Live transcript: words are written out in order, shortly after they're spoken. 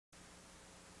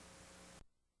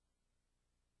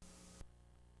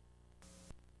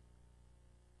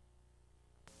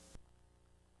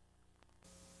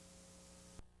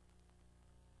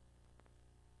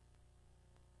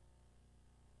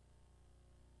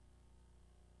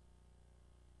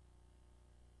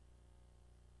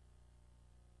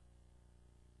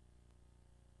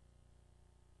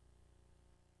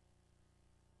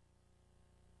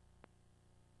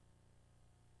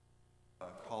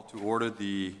Call to order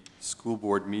the school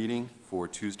board meeting for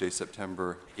Tuesday,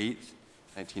 September 8th,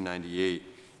 1998.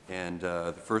 And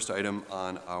the first item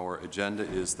on our agenda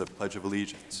is the Pledge of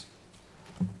Allegiance.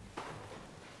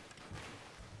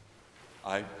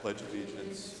 I pledge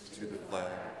allegiance to the flag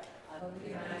of the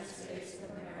United States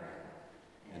of America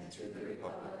and to the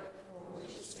republic for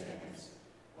which it stands,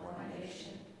 one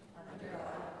nation, under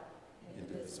God,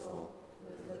 indivisible,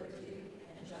 with liberty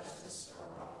and justice for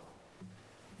all.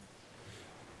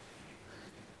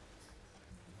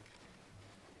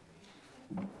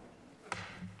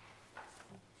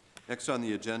 Next on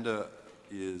the agenda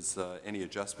is any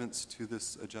adjustments to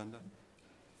this agenda?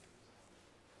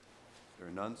 There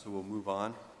are none, so we'll move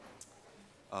on.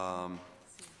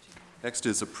 Next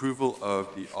is approval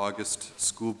of the August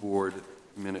school board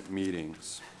minute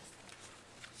meetings.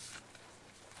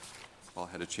 All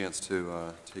had a chance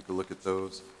to take a look at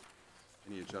those.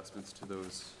 Any adjustments to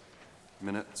those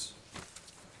minutes?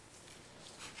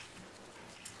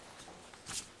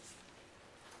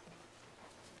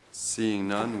 Seeing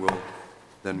none, we'll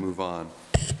then move on.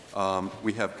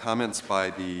 We have comments by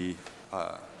the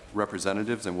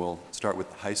representatives, and we'll start with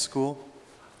the high school.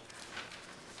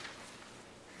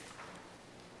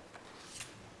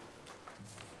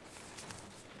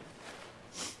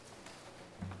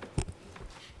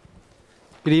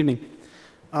 Good evening.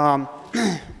 Not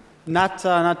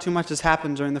too much has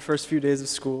happened during the first few days of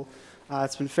school.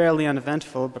 It's been fairly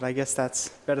uneventful, but I guess that's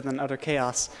better than utter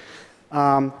chaos.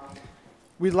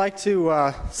 We'd like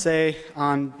to say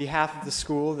on behalf of the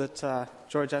school that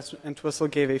George Entwistle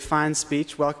gave a fine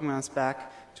speech welcoming us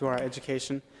back to our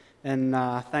education, and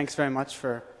thanks very much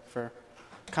for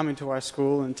coming to our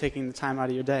school and taking the time out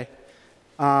of your day.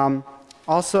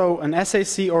 Also, an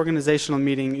SAC organizational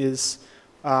meeting is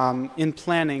in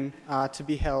planning to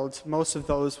be held. Most of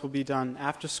those will be done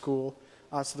after school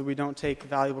so that we don't take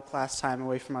valuable class time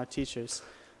away from our teachers.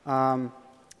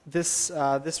 This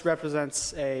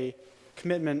represents a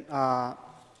commitment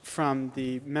from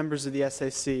the members of the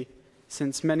SAC,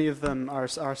 since many of them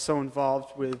are so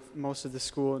involved with most of the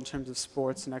school in terms of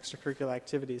sports and extracurricular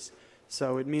activities.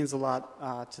 So it means a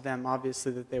lot to them,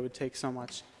 obviously, that they would take so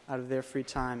much out of their free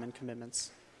time and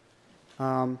commitments.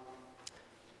 The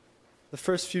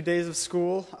first few days of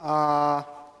school,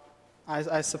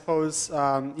 I suppose,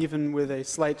 even with a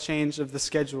slight change of the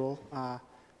schedule,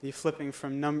 the flipping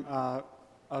from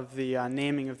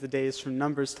naming of the days from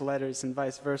numbers to letters and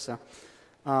vice versa,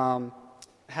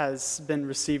 has been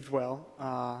received well,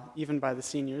 even by the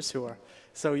seniors who are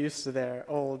so used to their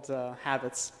old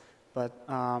habits. But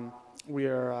we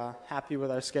are happy with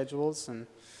our schedules, and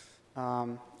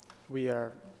we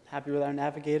are happy with our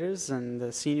navigators, and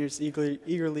the seniors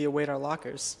eagerly await our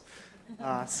lockers.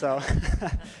 So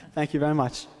thank you very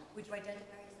much. Would you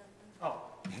identify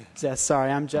yourself, please? Oh, yes,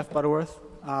 sorry, I'm Jeff Butterworth.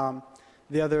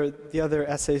 The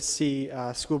other SAC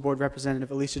school board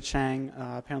representative, Alicia Chang,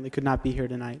 apparently could not be here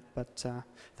tonight, but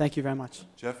thank you very much.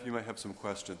 Jeff, you might have some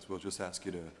questions. We'll just ask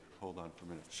you to hold on for a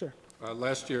minute. Sure.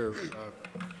 Last year,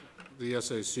 the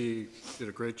SAC did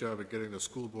a great job at getting the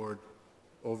school board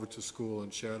over to school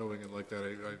and shadowing and like that.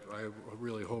 I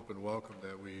really hope and welcome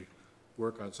that we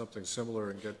work on something similar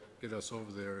and get us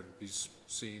over there and be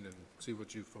seen and see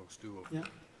what you folks do over there.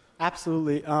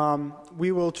 Absolutely.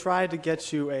 We will try to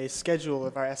get you a schedule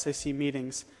of our SAC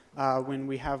meetings when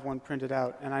we have one printed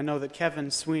out. And I know that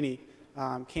Kevin Sweeney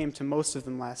came to most of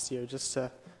them last year just to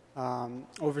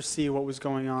oversee what was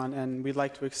going on. And we'd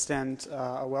like to extend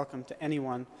a welcome to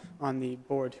anyone on the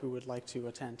board who would like to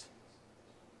attend.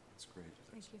 That's great.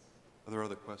 Thank you. Are there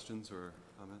other questions or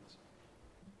comments?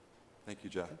 Thank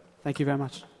you, Jeff. Thank you very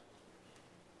much.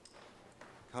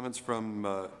 Comments from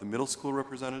the middle school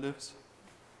representatives?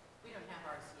 We don't have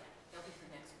ours yet. They'll be for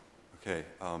next month. Okay,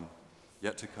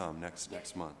 yet to come, next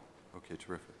month. Okay,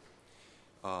 terrific.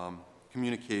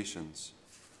 Communications.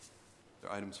 Are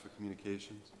there items for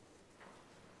communications?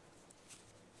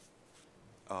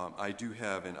 I do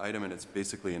have an item, and it's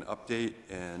basically an update,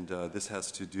 and this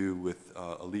has to do with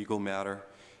a legal matter.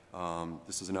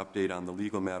 This is an update on the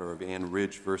legal matter of Ann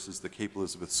Ridge versus the Cape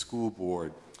Elizabeth School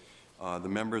Board. The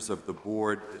members of the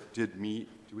board did meet.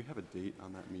 Do we have a date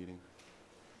on that meeting?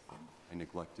 I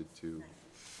neglected to.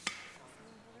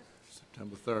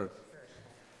 September 3rd.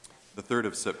 The 3rd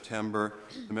of September,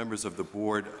 the members of the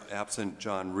board, absent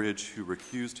John Ridge, who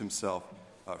recused himself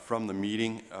from the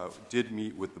meeting, did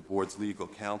meet with the board's legal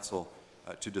counsel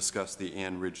to discuss the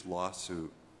Ann Ridge lawsuit.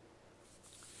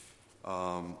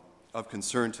 Of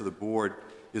concern to the board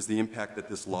is the impact that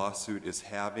this lawsuit is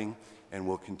having and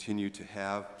will continue to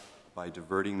have by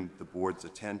diverting the board's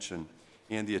attention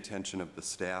and the attention of the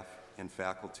staff and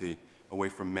faculty away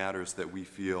from matters that we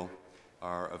feel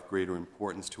are of greater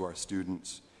importance to our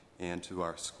students and to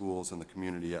our schools and the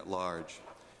community at large.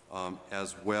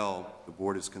 As well, the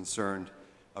board is concerned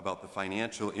about the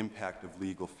financial impact of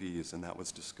legal fees, and that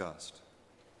was discussed.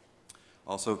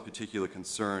 Also of particular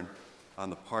concern on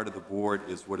the part of the board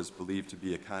is what is believed to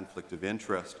be a conflict of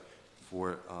interest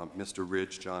for Mr.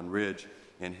 Ridge, John Ridge,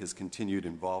 and his continued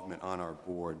involvement on our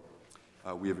board.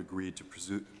 We have agreed to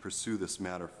pursue this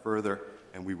matter further,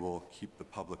 and we will keep the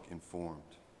public informed.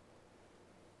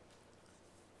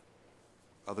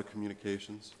 Other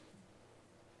communications?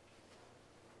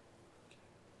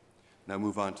 Now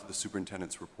move on to the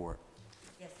superintendent's report.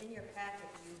 Yes, in your packet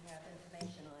you have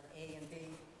information on A and B,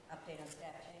 update on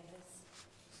staff changes,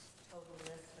 total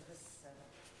list for this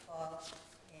fall,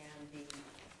 and the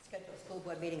scheduled school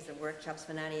board meetings and workshops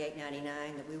for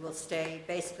 98-99, that we will stay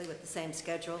basically with the same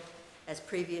schedule as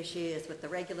previous years, with the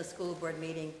regular school board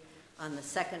meeting on the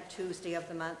second Tuesday of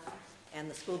the month and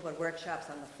the school board workshops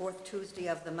on the fourth Tuesday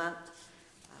of the month.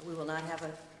 We will not have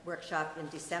a workshop in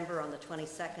December on the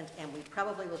 22nd, and we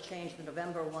probably will change the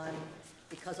November one,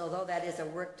 because although that is a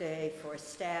work day for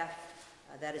staff,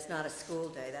 that is not a school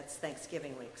day. That's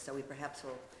Thanksgiving week, so we perhaps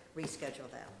will reschedule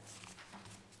that.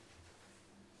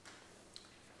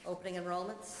 Opening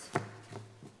enrollments.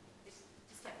 Just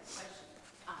have a question,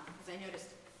 because I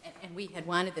noticed, and we had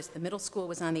wanted this, the middle school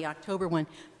was on the October one.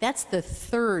 That's the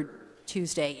third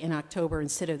Tuesday in October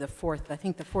instead of the fourth. I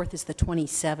think the fourth is the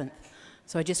 27th.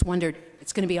 So I just wondered,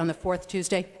 it's going to be on the fourth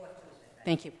Tuesday? Fourth Tuesday, right.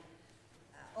 Thank you.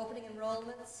 Opening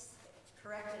enrollments,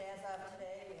 corrected as of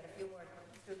today. We had a few more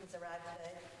students arrive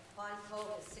today. Pond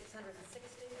Cove is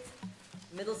 660,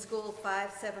 middle school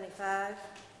 575,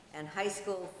 and high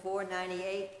school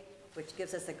 498, which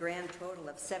gives us a grand total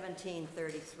of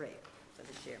 1733 for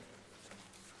this year.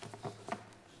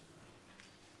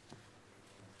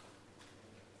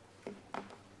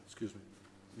 Excuse me.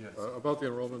 Yes. About the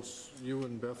enrollments, you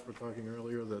and Beth were talking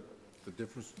earlier that the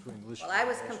difference between this Well, I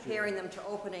was comparing them to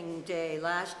opening day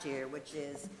last year, which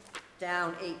is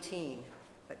down 18,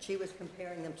 but she was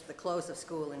comparing them to the close of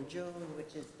school in June,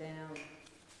 which is down.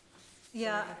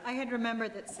 Yeah, I had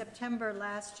remembered that September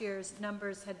last year's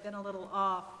numbers had been a little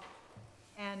off,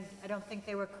 and I don't think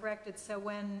they were corrected. So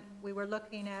when we were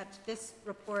looking at this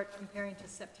report comparing to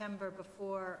September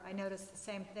before, I noticed the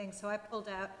same thing. So I pulled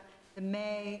out the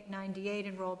May 98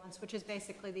 enrollments, which is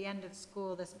basically the end of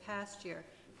school this past year,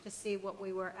 to see what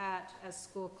we were at as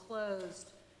school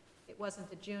closed. It wasn't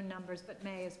the June numbers, but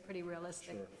May is pretty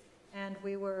realistic. Sure. And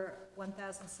we were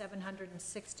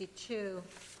 1,762.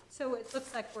 So it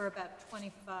looks like we're about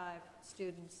 25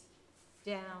 students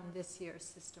down this year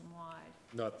system-wide.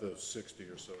 Not the 60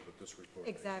 or so that this report.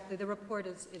 Exactly. The report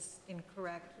is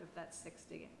incorrect of that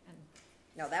 60. And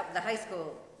No, that the high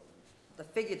school, the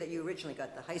figure that you originally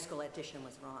got, the high school addition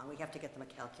was wrong. We have to get them a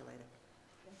calculator.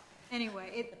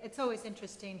 anyway, it's always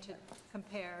interesting to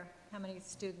compare how many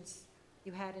students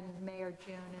you had in May or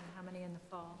June and how many in the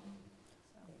fall.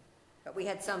 So. But we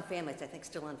had some families, I think,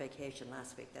 still on vacation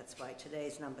last week. That's why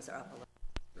today's numbers are up a little.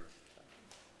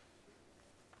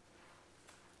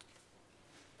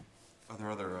 Are there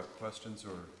other questions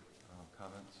or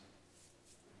comments?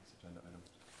 This agenda item.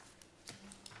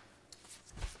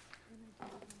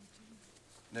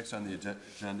 Next on the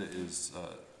agenda is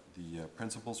the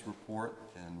principal's report,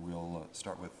 and we'll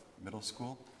start with middle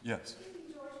school. Yes.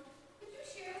 George, could you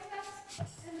share with us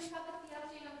and the public the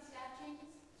update on the staff changes?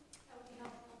 That would be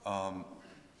helpful.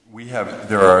 We have,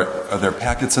 are there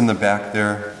packets in the back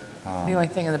there? The only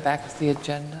thing in the back is the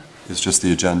agenda. It's just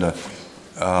the agenda.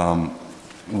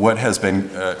 What has been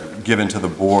given to the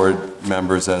board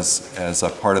members as a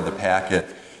part of the packet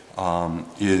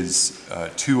is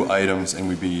two items, and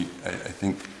I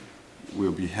think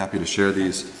we'll be happy to share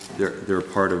these. They're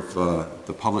part of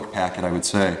the public packet, I would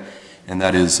say, and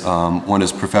that is one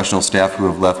is professional staff who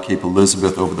have left Cape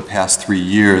Elizabeth over the past 3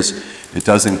 years. It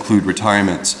does include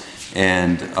retirements,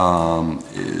 and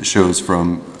it shows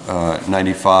from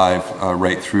 95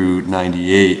 right through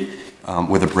 98.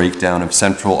 With a breakdown of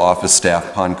central office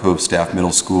staff, Pond Cove staff,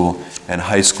 middle school, and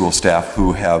high school staff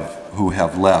who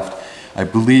have left. I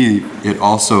believe it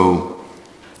also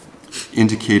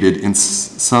indicated in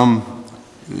some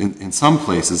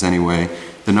places anyway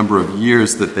the number of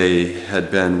years that they had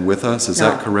been with us. Is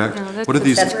that correct? No, what are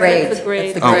these? That's grade. That's the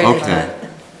grade. That's the grade. Oh, okay.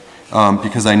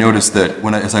 Because I noticed that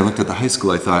as I looked at the high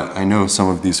school, I thought I know some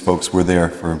of these folks were there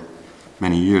for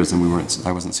many years, and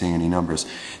I wasn't seeing any numbers.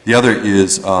 The other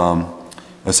is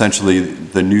essentially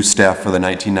the new staff for the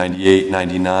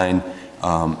 1998-99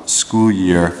 school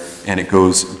year, and it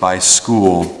goes by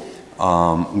school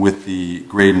with the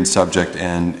grade and subject,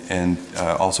 and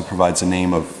also provides a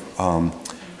name of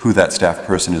who that staff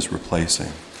person is replacing.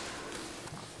 Is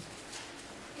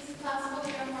it possible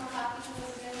there are more copies of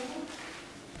those available?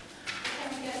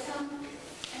 Can we get some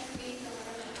next week or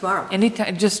whatever? Tomorrow.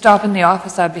 Anytime, just stop in the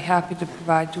office, I'd be happy to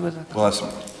provide you with a, We'll ask,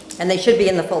 And they should be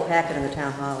in the full packet in the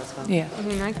town hall as well. yeah. I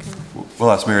mean, I can, we'll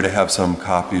ask Mary to have some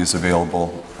copies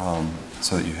available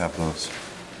so that you have those.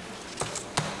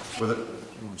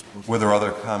 Were there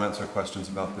other comments or questions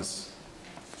about this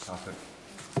topic?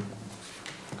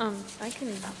 I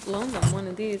can loan them one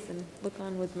of these and look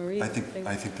on with Marie. I think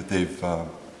that they've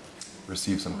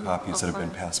received some copies that have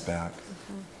been passed back.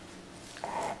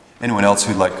 Anyone else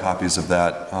who'd like copies of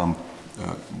that,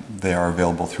 they are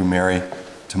available through Mary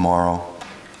tomorrow.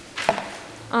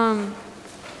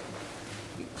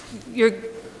 You're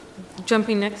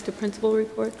jumping next to principal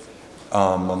reports?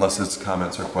 Unless it's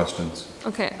comments or questions.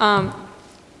 Okay,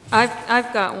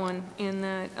 I've got one in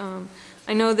that,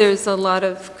 I know there's a lot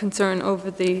of concern over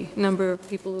the number of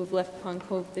people who've left Pond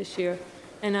Cove this year,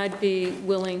 and I'd be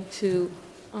willing to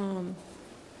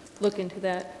look into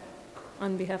that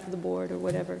on behalf of the board or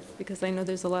whatever, because I know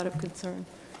there's a lot of concern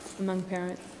among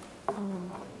parents.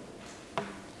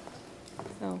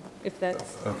 So if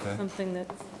that's Okay. something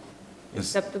that's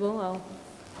Is- acceptable, I'll...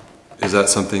 Is that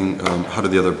something, how do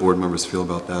the other board members feel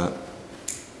about that?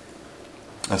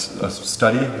 A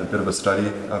study, a bit of a study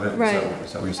of it? Right.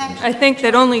 Is that what you're saying? I think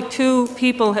that only 2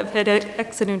 people have had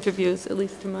exit interviews, at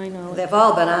least to my knowledge. They've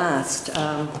all been asked.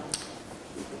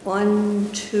 1,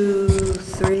 2,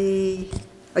 3.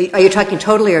 Are you talking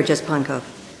totally or just Pond Cove?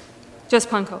 Just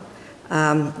Pond Cove.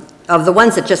 Of the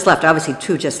ones that just left, obviously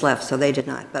 2 just left, so they did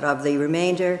not. But of the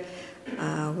remainder,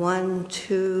 1,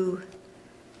 2,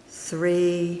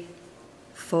 3,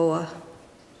 4,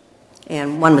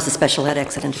 and 1 was a special ed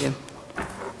exit interview.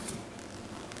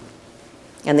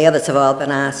 And the others have all been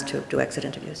asked to do exit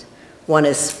interviews. 1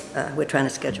 is, we're trying to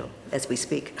schedule as we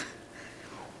speak.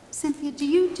 Cynthia, do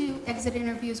you do exit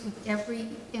interviews with every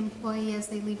employee as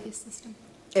they leave the system?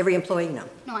 Every employee, no.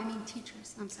 No, I mean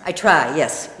teachers, I'm sorry. I try,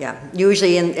 yes, yeah.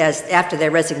 Usually after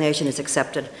their resignation is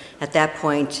accepted, at that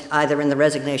point, either in the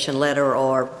resignation letter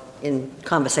or in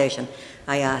conversation,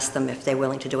 I ask them if they're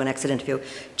willing to do an exit interview.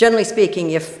 Generally speaking,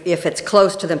 if it's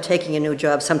close to them taking a new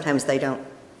job, sometimes they don't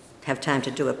have time to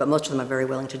do it, but most of them are very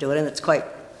willing to do it, and it's quite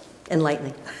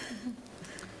enlightening.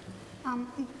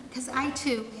 Because I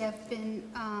too have been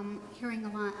hearing a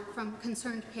lot from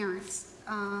concerned parents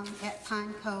at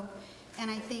Pond Cove, and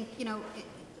I think, you know,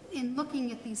 in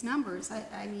looking at these numbers,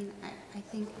 I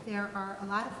think there are a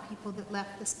lot of people that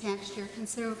left this past year,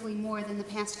 considerably more than the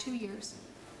past 2 years.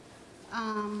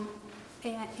 And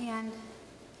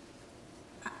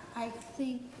I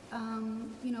think,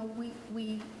 you know,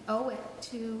 we owe it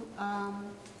to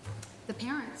the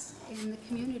parents and the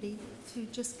community to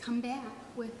just come back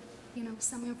with, you know,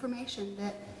 some information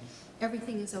that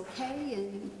everything is okay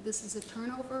and this is a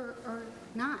turnover or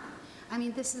not. I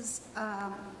mean, this is,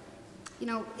 you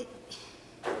know,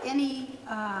 any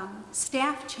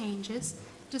staff changes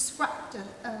disrupt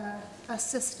a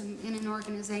system in an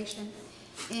organization.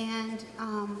 And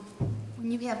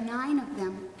when you have 9 of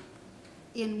them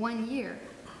in 1 year,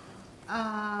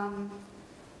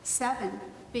 7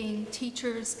 being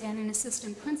teachers and an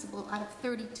assistant principal out of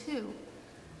 32,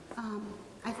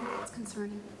 I think that's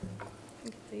concerning.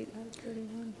 It's 8 out of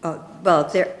 31. Well,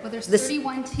 There's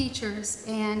 31 teachers,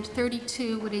 and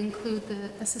 32 would include the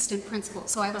assistant principal,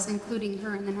 so I was including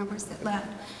her in the numbers that left.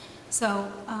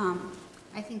 So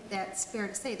I think that's fair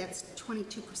to say that's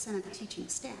 22% of the teaching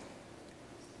staff.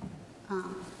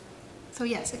 So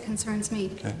yes, it concerns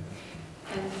me. Okay.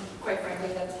 And quite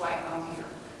frankly, that's why I'm here.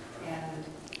 And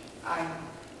I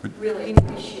really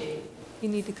appreciate. You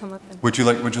need to come up and... Would you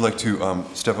like to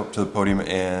step up to the podium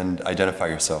and identify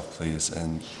yourself, please?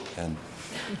 And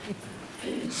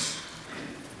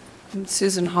I'm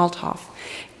Susan Halthoff,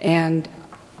 and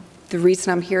the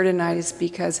reason I'm here tonight is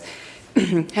because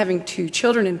having 2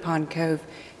 children in Pond Cove,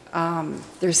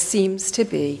 there seems to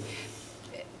be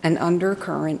an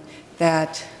undercurrent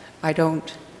that I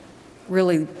don't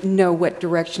really know what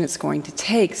direction it's going to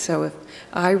take. So if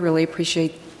I really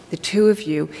appreciate the 2 of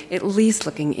you at least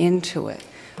looking into it.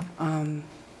 Again,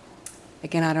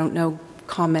 I don't know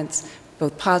comments,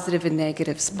 both positive and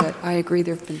negatives, but I agree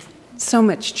there have been so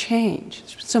much change,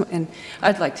 and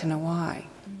I'd like to know why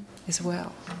as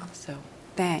well. So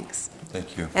thanks.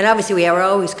 thank you. And obviously, we are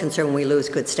always concerned when we lose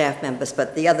good staff members,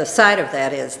 but the other side of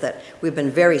that is that we've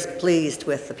been very pleased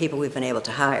with the people we've been able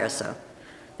to hire, so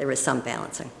there is some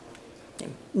balancing.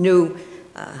 New,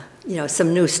 you know,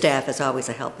 some new staff is always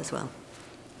a help as well,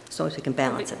 as long as we can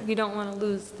balance it. You don't want to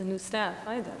lose the new staff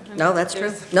either. I mean, No, that's true.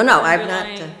 there's No, I'm not,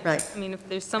 underlying- right. I mean, if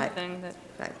there's something that...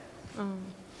 Right.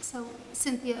 So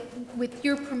Cynthia, with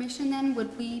your permission then,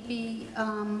 would we be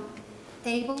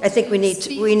able to I think we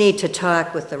speak? need to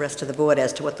talk with the rest of the board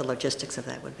as to what the logistics of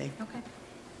that would be. Okay.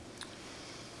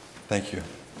 Thank you.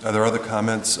 Are there other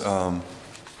comments from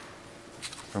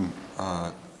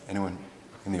anyone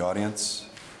in the audience?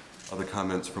 Other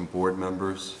comments from board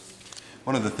members?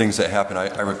 One of the things that happened,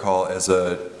 I recall as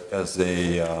a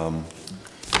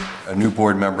new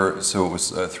board member, so it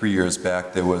was 3 years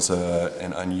back, there was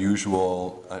an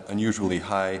unusually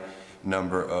high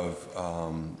number of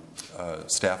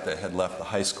staff that had left the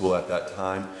high school at that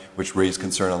time, which raised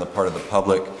concern on the part of the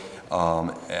public.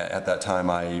 At that time,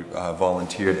 I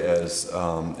volunteered as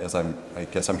I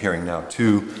guess I'm hearing now,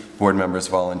 2 board members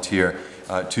volunteer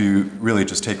to really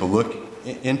just take a look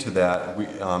into that.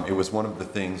 It was one of the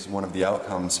things, one of the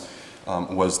outcomes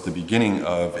was the beginning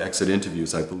of exit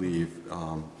interviews, I believe.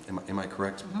 Am I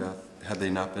correct, Beth? Had they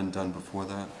not been done before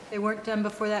that? They weren't done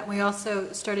before that. We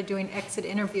also started doing exit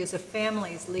interviews of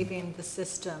families leaving the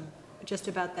system just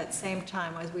about that same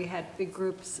time, as we had big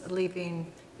groups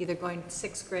leaving, either going to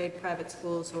 6th grade private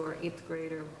schools or 8th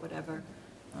grade or whatever.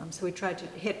 So we tried to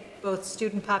hit both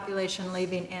student population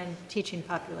leaving and teaching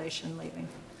population leaving.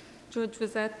 George,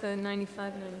 was that the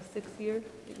 95, 96 year?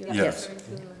 That you're Yes. referring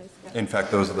to in the high school? In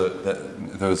fact, those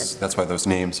are that's why those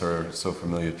names are so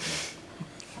familiar to me.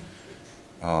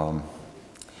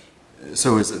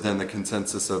 So is it then the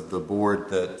consensus of the board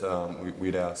that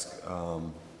we'd ask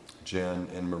Jen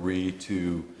and Marie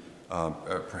to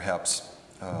perhaps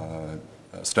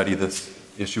study this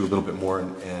issue a little bit more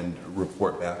and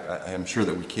report back? I am sure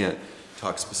that we can't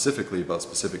talk specifically about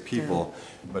specific people,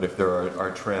 but if there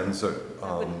are trends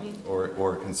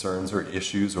or concerns or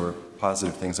issues or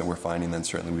positive things that we're finding, then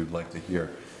certainly we would like to hear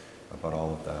about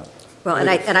all of that. Well,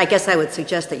 and I guess I would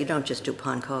suggest that you don't just do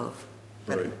Pond Cove.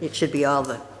 But Right. it should be all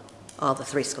the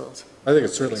 3 schools. I think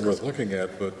it's certainly worth looking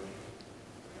at, but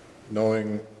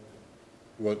knowing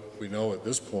what we know at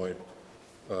this point,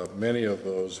 many of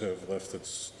those have left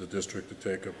the district to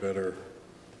take a better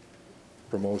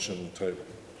promotion type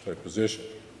position.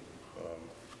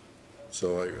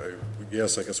 So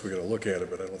yes, I guess we got to look at it,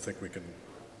 but I don't think we can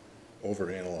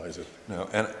overanalyze it. No,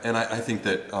 and I think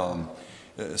that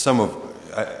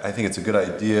I think it's a good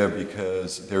idea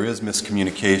because there is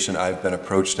miscommunication. I've been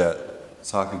approached at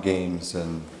soccer games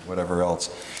and whatever else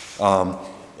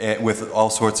with all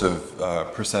sorts of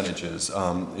percentages.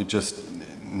 It just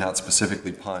not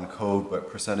specifically Pond Cove, but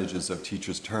percentages of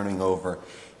teachers turning over.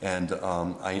 And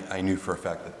I knew for a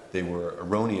fact that they were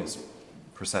erroneous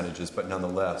percentages, but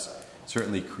nonetheless,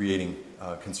 certainly creating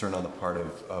concern on the part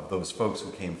of those folks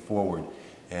who came forward.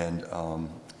 And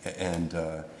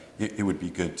it would be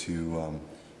good to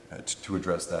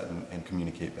address that and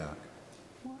communicate back.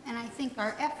 Well, and I think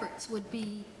our efforts would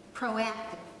be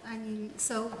proactive. I mean,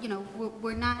 so, you know,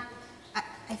 we're not,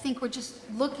 I think we're just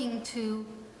looking to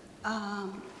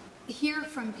hear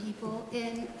from people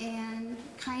and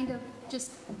kind of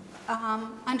just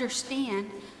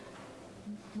understand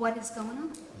what is going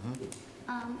on.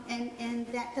 Mm-hmm. And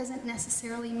that doesn't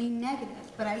necessarily mean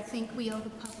negative, but I think we owe the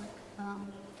public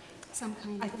some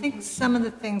kind of I think some of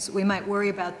the things we might worry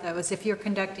about, though, is if you're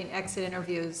conducting exit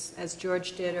interviews, as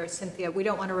George did or Cynthia, we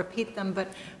don't want to repeat them, but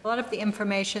a lot of the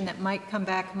information that might come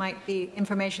back might be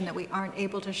information that we aren't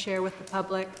able to share with the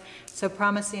public. So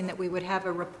promising that we would have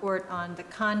a report on the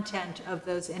content of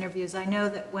those interviews. I know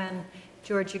that when,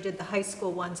 George, you did the high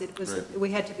school ones, it was Right.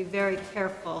 We had to be very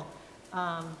careful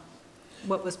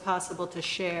what was possible to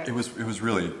share. It was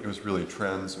really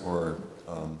trends or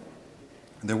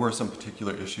there were some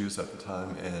particular issues at the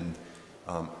time,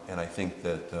 and I think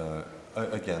that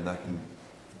again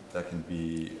that can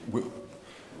be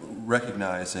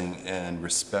recognizing and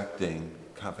respecting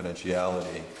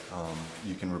confidentiality.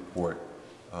 You can report.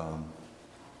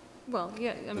 Well,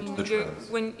 yeah, I mean, the trends.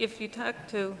 if you talk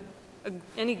to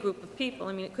any group of people,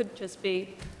 I mean, it could just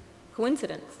be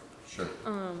coincidence. Sure.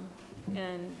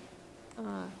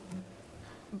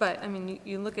 But, I mean,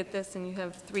 you look at this and you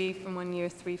have 3 from one year,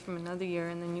 3 from another year,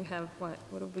 and then you have, what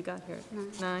have we got here?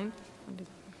 9?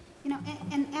 You know,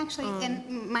 and actually,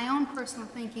 and my own personal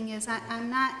thinking is I'm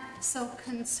not so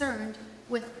concerned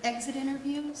with exit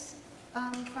interviews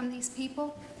from these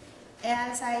people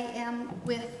as I am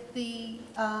with the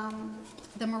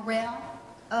morale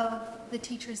of the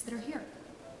teachers that are here.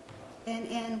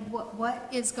 And what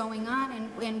is going on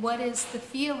and what is the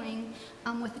feeling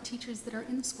with the teachers that are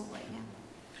in the school right now.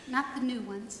 Not the new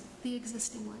ones, the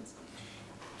existing ones.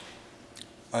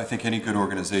 I think any good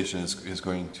organization is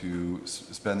going to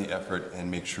spend the effort and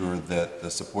make sure that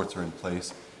the supports are in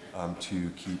place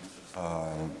to keep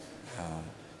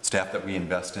staff that we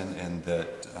invest in and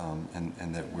that,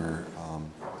 and that we're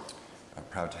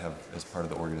proud to have as part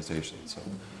of the organization. So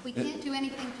We can't do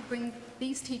anything to bring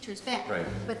these teachers back. Right.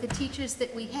 But the teachers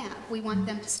that we have, we want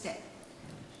them to stay.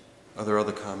 Are there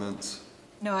other comments?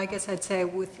 No, I guess I'd say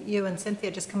with you and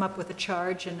Cynthia, just come up with a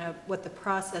charge and what the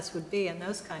process would be and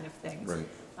those kind of things. Right.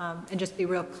 And just be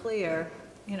real clear,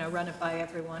 run it by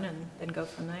everyone and then go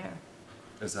from there.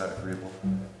 Is that agreeable?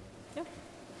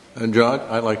 And John,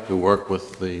 I like to work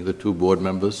with the two board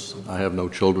members. I have no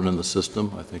children in the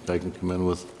system. I think I can come in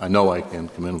with, I know I can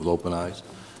come in with open eyes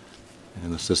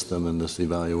and assist them in this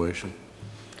evaluation.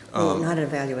 Not an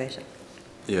evaluation.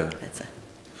 Yeah. That's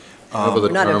Whatever the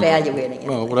not term- evaluating anything.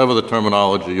 Well, whatever the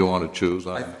terminology you want to choose,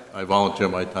 I volunteer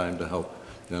my time to help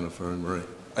Jennifer and Marie.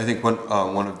 I think one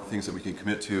of the things that we can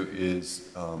commit to is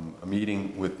a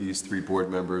meeting with these three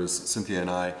board members. Cynthia and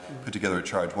I put together a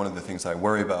charge. One of the things I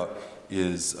worry about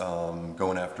is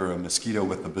going after a mosquito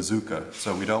with a bazooka.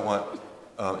 So we don't want,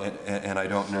 and I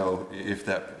don't know if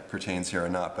that pertains here or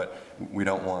not, but we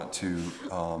don't want to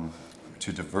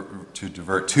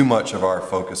divert too much of our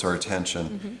focus or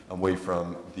attention away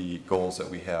from the goals that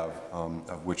we have,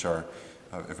 of which are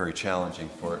very challenging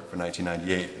for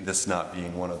 1998, this not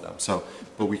being one of them. So,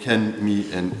 but we can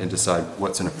meet and decide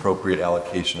what's an appropriate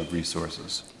allocation of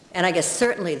resources. And I guess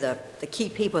certainly the key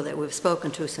people that we've spoken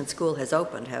to since school has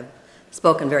opened have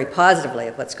spoken very positively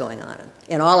of what's going on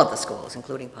in all of the schools,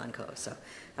 including Pond Cove. So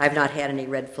I've not had any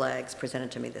red flags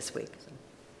presented to me this week. So.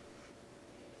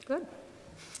 Good.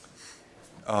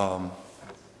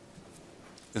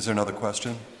 Is there another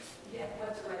question? Yeah,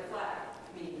 what's a red flag?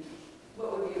 I mean,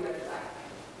 what would be a red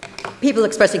flag? People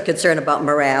expressing concern about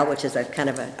morale, which is a kind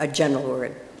of a general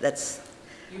word. That's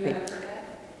You haven't heard that?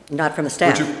 not from the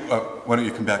staff. Would you, why don't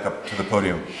you come back up to the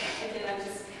podium? Again,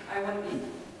 I want to be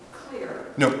clear.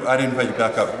 No, I didn't invite you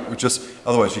back up. We're just,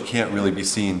 otherwise you can't really be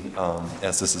seen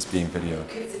as this is being videoed.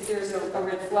 Because if there's a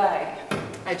red flag,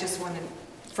 I just want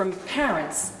to, from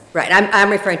parents. Right, I'm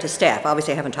referring to staff.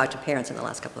 Obviously, I haven't talked to parents in the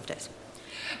last couple of days.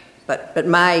 But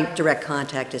my direct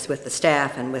contact is with the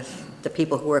staff and with the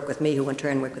people who work with me, who in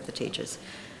turn work with the teachers.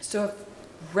 So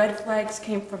if red flags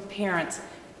came from parents,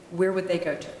 where would they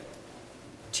go to?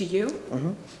 To you?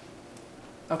 Mm-hmm.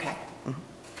 Okay. Mm-hmm.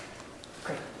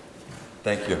 Great.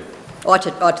 Thank you. Or to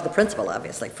the principal,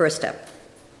 obviously, first step,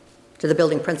 to the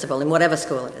building principal in whatever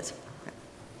school it is.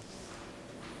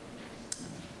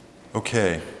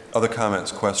 Okay, other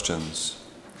comments, questions,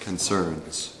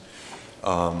 concerns?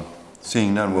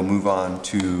 Seeing none, we'll move on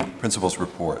to principals'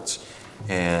 reports.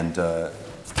 And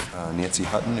Nancy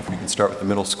Hutton, if we can start with the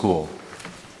middle school.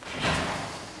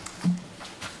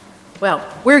 Well,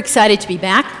 we're excited to be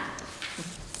back.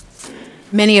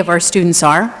 Many of our students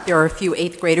are. There are a few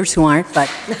 8th graders who aren't,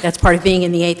 but that's part of being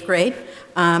in the 8th grade.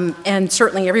 And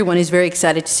certainly everyone is very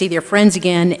excited to see their friends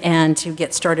again and to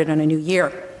get started on a new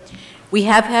year. We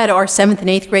have had our 7th and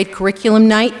 8th grade curriculum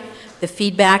night. The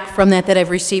feedback from that I've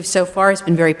received so far has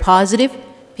been very positive.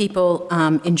 People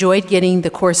enjoyed getting the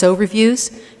course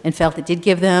overviews and felt it did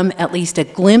give them at least a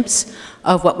glimpse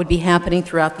of what would be happening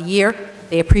throughout the year.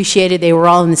 They appreciated they were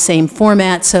all in the same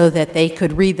format so that they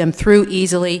could read them through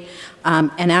easily,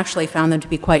 and actually found them to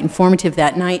be quite informative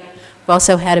that night. We've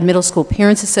also had a Middle School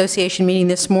Parents Association meeting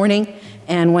this morning,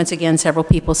 and once again several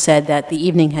people said that the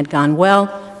evening had gone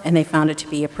well and they found it to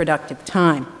be a productive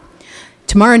time.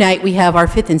 Tomorrow night we have our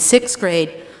 5th and 6th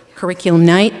grade curriculum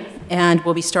night, and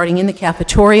we'll be starting in the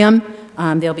cafetorium.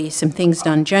 There'll be some things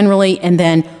done generally, and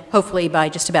then hopefully by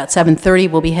just about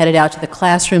 7:30 we'll be headed out to the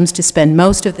classrooms to spend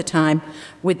most of the time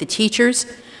with the teachers.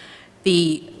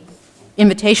 The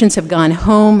invitations have gone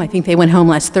home. I think they went home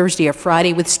last Thursday or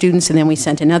Friday with students, and then we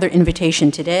sent another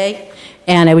invitation today.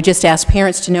 And I would just ask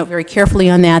parents to note very carefully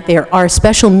on that there are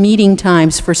special meeting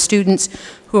times for students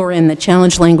who are in the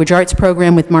Challenge Language Arts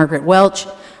program with Margaret Welch,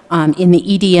 in the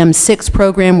EDM 6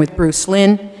 program with Bruce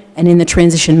Lynn, and in the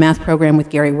Transition Math program with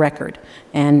Gary Record.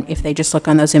 And if they just look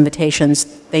on those invitations,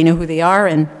 they know who they are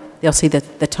and they'll see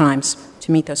the times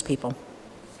to meet those people.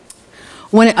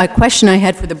 A question I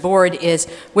had for the board is,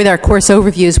 with our course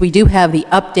overviews, we do have the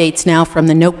updates now from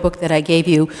the notebook that I gave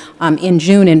you in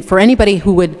June, and for anybody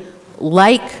who would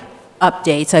like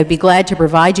updates, I'd be glad to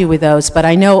provide you with those, but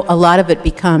I know a lot of it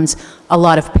becomes a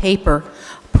lot of paper.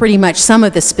 Pretty much some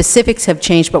of the specifics have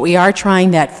changed, but we are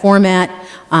trying that format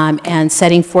and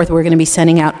setting forth, we're going to be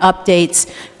sending out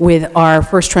updates with our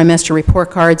first trimester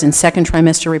report cards and second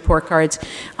trimester report cards,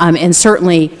 and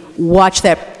certainly watch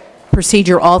that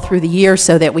procedure all through the year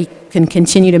so that we can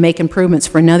continue to make improvements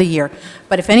for another year.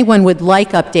 But if anyone would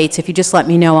like updates, if you just let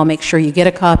me know, I'll make sure you get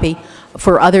a copy.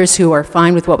 For others who are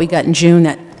fine with what we got in June,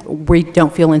 that we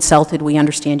don't feel insulted. We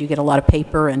understand you get a lot of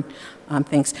paper and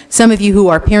things. Some of you who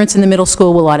are parents in the middle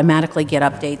school will automatically get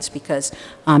updates because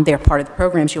they're part of the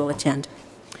programs you will attend.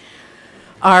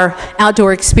 Our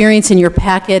outdoor experience in your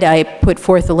packet, I put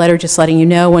forth a letter just letting you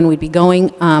know when we'd be going.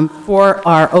 For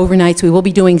our overnights, we will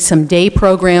be doing some day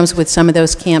programs with some of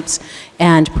those camps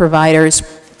and providers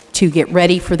to get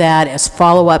ready for that as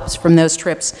follow-ups from those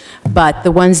trips. But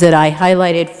the ones that I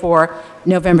highlighted for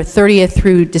November 30th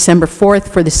through December 4th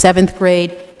for the 7th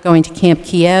grade, going to Camp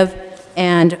Kiev,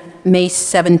 and May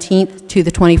 17th to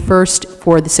the 21st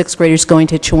for the 6th graders going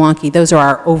to Chewonki. Those are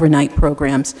our overnight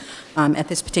programs at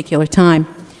this particular time.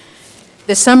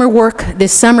 The summer work,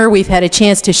 this summer we've had a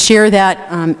chance to share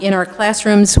that in our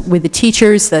classrooms with the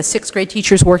teachers. The 6th grade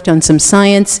teachers worked on some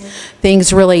science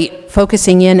things, really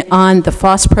focusing in on the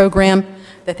FOSS program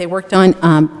that they worked on,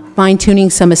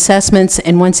 fine-tuning some assessments,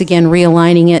 and once again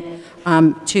realigning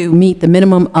it to meet the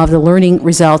minimum of the learning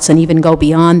results and even go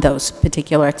beyond those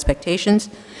particular expectations.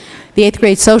 The 8th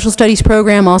grade social studies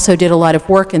program also did a lot of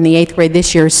work, and the 8th grade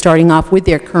this year is starting off with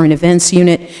their current events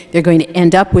unit. They're going to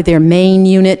end up with their main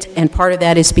unit, and part of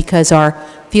that is because our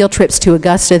field trips to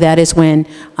Augusta, that is when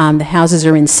the houses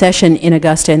are in session in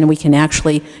Augusta, and we can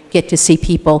actually get to see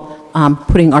people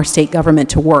putting our state government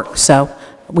to work. So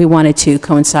we wanted to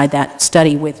coincide that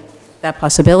study with that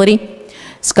possibility.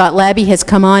 Scott Labby has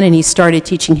come on and he started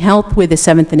teaching health with the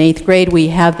 7th and 8th grade. We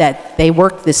have that, they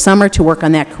worked this summer to work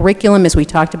on that curriculum as we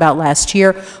talked about last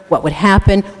year. What would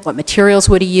happen, what materials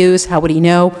would he use, how would he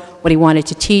know what he wanted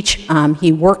to teach.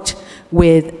 He worked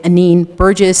with Anine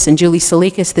Burgess and Julie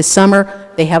Salikas this summer.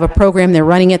 They have a program, they're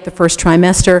running it the first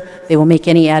trimester. They will make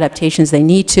any adaptations they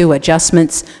need to,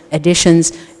 adjustments,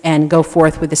 additions, and go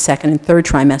forth with the second and third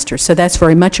trimester. So that's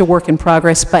very much a work in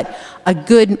progress, but a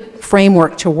good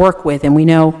framework to work with, and we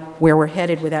know where we're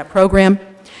headed with that program.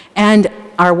 And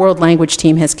our world language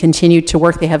team has continued to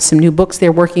work. They have some new books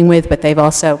they're working with, but they've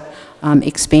also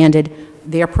expanded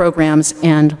their programs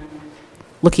and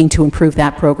looking to improve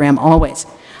that program always.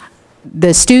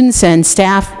 The students and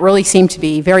staff really seem to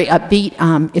be very upbeat.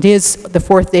 It is the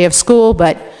 4th day of school,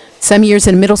 but some years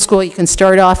in middle school you can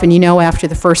start off and you know after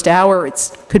the first hour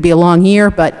it could be a long year,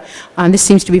 but this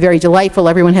seems to be very delightful.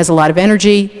 Everyone has a lot of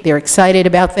energy. They're excited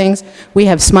about things. We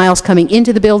have smiles coming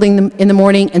into the building in the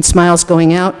morning and smiles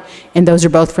going out, and those are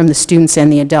both from the students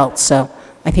and the adults. So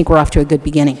I think we're off to a good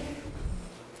beginning.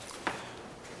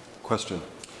 Question?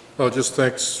 Oh, just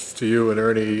thanks to you and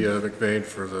Ernie McVeigh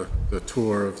for the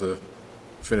tour of the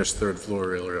finished 3rd floor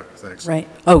earlier. Thanks. Right.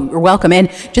 Oh, you're welcome. And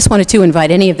just wanted to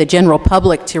invite any of the general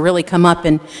public to really come up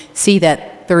and see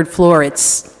that 3rd floor.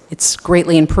 It's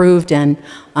greatly improved and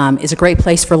is a great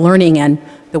place for learning, and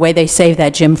the way they save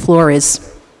that gym floor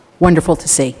is wonderful to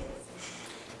see.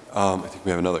 I think we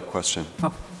have another question.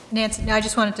 Oh. Nancy, I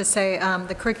just wanted to say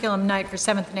the curriculum night for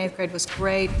 7th and 8th grade was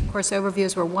great. Course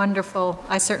overviews were wonderful.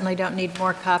 I certainly don't need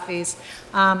more copies,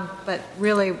 but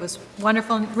really it was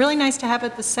wonderful and really nice to have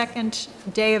it the 2nd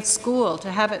day of school, to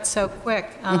have it so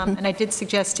quick. And I did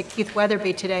suggest to Keith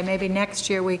Weatherby today, maybe next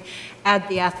year we add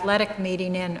the athletic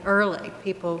meeting in early.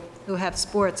 People who have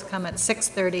sports come at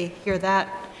 6:30, hear that,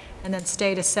 and then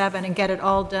stay to 7 and get it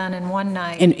all done in one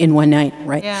night. In one night,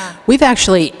 right. Yeah. We've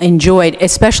actually enjoyed,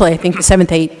 especially I think the 7th,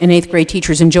 8th, and 8th grade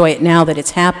teachers enjoy it now that it's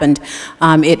happened.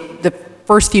 The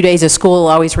first few days of school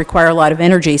always require a lot of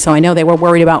energy, so I know they were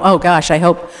worried about, oh gosh, I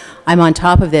hope I'm on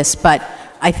top of this, but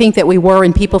I think that we were,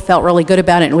 and people felt really good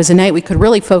about it. And it was a night we could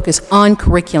really focus on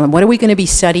curriculum. What are we going to be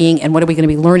studying and what are we going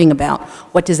to be learning about?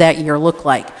 What does that year look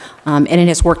like? And it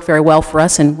has worked very well for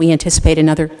us, and we anticipate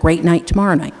another great night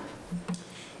tomorrow night.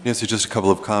 Nancy, just a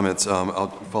couple of comments. I'll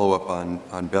follow up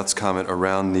on Beth's comment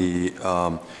around the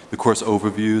course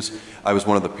overviews. I was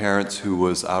one of the parents who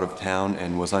was out of town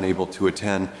and was unable to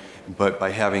attend, but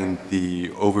by having the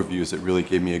overviews, it really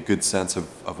gave me a good sense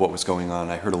of what was going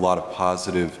on. I heard a lot of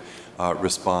positive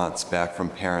response back from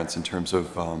parents in terms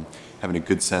of having a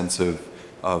good sense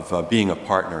of being a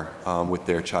partner with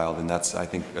their child, and that's, I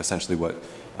think, essentially what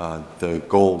the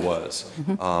goal was.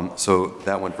 So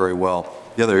that went very well.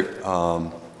 The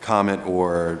other comment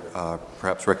or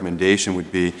perhaps recommendation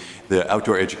would be the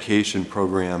outdoor education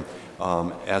program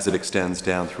as it extends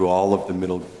down through all of the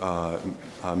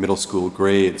middle school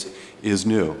grades is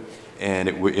new. And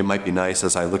it might be nice,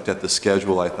 as I looked at the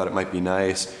schedule, I thought it might be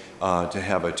nice to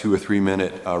have a 2 or 3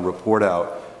 minute report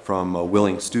out from a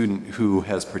willing student who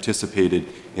has participated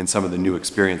in some of the new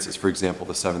experiences, for example,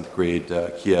 the 7th grade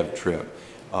Kiev trip.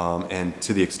 And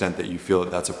to the extent that you feel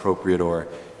that that's appropriate or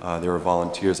there are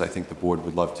volunteers, I think the board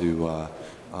would love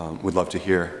to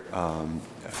hear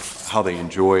how they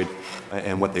enjoyed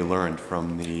and what they learned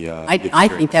from the I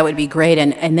think that would be great,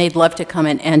 and they'd love to come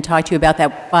and talk to you about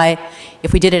that.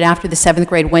 If we did it after the 7th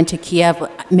grade went to Kiev,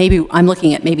 maybe, I'm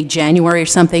looking at maybe January or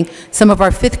something. Some of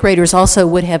our 5th graders also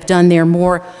would have done their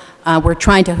more, we're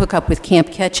trying to hook up with Camp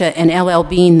Ketcha and LL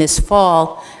Bean this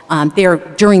fall. They're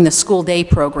during the school day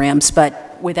programs,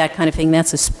 but with that kind of thing,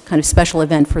 that's a kind of special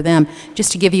event for them,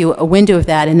 just to give you a window of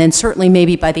that. And then certainly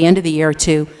maybe by the end of the year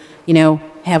to, you know,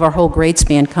 have our whole grade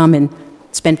span come and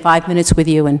spend 5 minutes with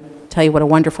you and tell you what a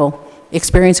wonderful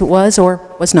experience it was or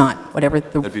was not, whatever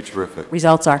the That'd be terrific.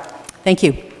 results are. Thank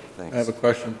you. Thanks. I have a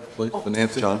question, please, for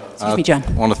Nancy. John? Excuse me, John.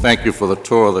 I want to thank you for the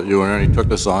tour that you and Ernie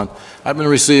took us on. I've been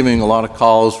receiving a lot of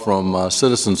calls from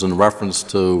citizens in reference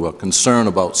to concern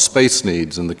about space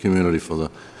needs in the community for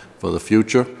the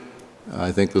future.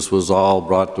 I think this was all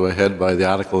brought to a head by the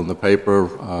article in the paper,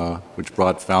 which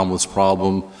brought Falmouth's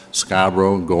problem,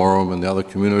 Scarborough, Gorham, and the other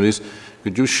communities.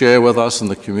 Could you share with us in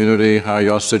the community how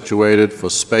you're situated for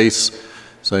space,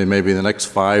 say maybe in the next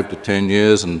 5 to 10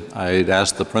 years? And I'd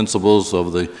ask the principals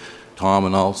of the Tom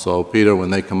and also Peter, when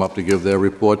they come up to give their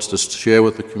reports, to share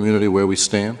with the community where we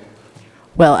stand.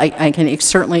 Well, I can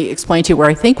certainly explain to you where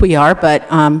I think we are, but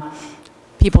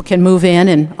people can move in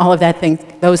and all of that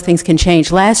those things can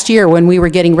change. Last year, when we were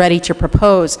getting ready to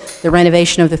propose the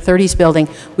renovation of the 30s building,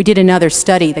 we did another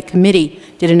study. The committee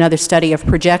did another study of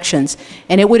projections,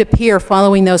 and it would appear,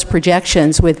 following those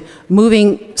projections, with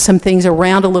moving some things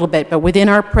around a little bit, but within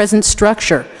our present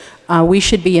structure, we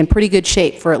should be in pretty good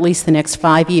shape for at least the next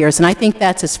 5 years. And I think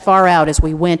that's as far out as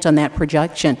we went on that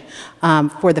projection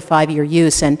for the 5-year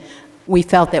use. And we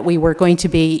felt that we were going to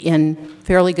be in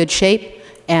fairly good shape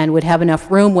and would have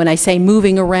enough room. When I say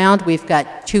moving around, we've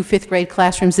got 2 5th grade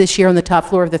classrooms this year on the top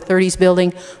floor of the 30s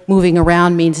building. Moving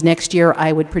around means next year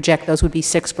I would project those would be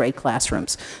 6th grade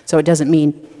classrooms. So it doesn't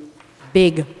mean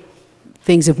big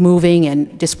things of moving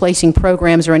and displacing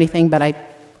programs or anything, but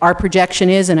our projection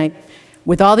is, and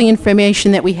with all the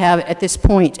information that we have at this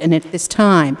point and at this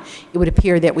time, it would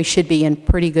appear that we should be in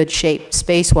pretty good shape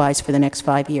space-wise for the next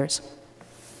 5 years.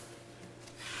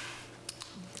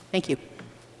 Thank you.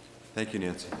 Thank you,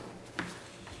 Nancy.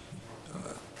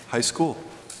 High school,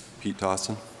 Pete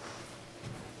Dawson.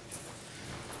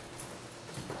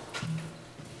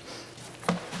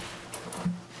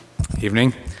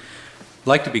 Evening. I'd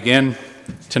like to begin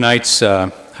tonight's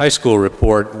high school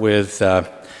report with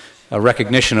a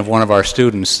recognition of one of our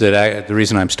students. The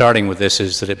reason I'm starting with this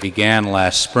is that it began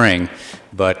last spring,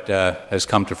 but has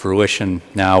come to fruition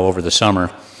now over the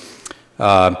summer.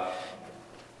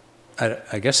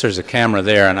 I guess there's a camera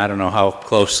there, and I don't know how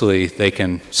closely they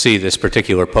can see this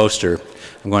particular poster.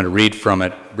 I'm going to read from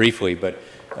it briefly, but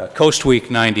Coast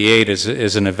Week 98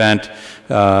 is an event,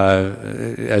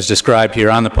 as described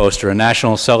here on the poster, a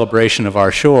national celebration of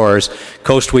our shores.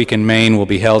 Coast Week in Maine will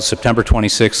be held September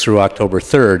 26th through October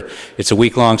 3rd. It's a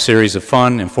week-long series of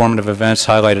fun, informative events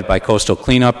highlighted by Coastal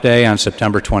Cleanup Day on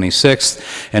September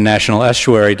 26th and National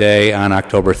Estuary Day on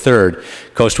October 3rd.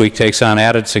 Coast Week takes on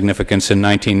added significance in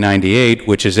 1998,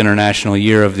 which is International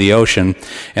Year of the Ocean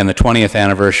and the 20th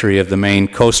anniversary of the Maine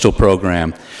Coastal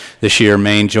Program. This year,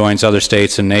 Maine joins other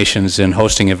states and nations in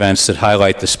hosting events that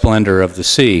highlight the splendor of the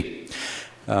sea.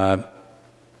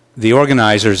 The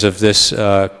organizers of this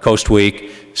Coast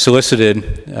Week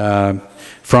solicited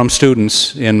from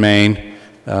students in Maine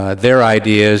their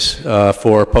ideas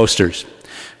for posters.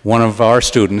 One of our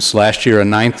students, last year a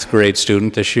 9th grade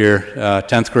student, this year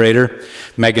 10th grader,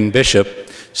 Megan Bishop,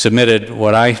 submitted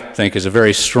what I think is a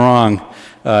very strong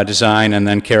design and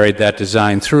then carried that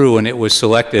design through, and it was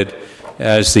selected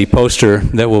as the poster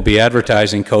that will be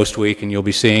advertising Coast Week, and you'll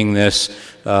be seeing this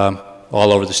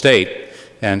all over the state.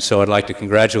 And so I'd like to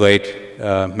congratulate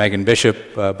Megan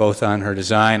Bishop both on her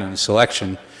design and the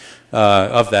selection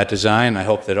of that design. I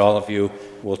hope that all of you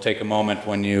will take a moment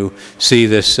when you see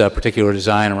this particular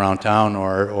design around town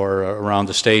or around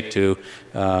the state to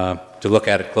look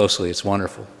at it closely. It's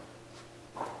wonderful.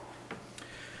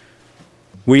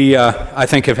 We, I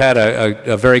think, have had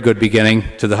a very good beginning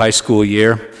to the high school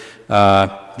year.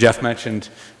 Jeff mentioned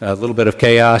a little bit of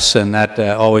chaos, and that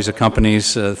always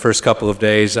accompanies the first couple of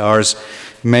days. Ours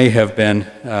may have been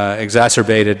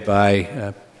exacerbated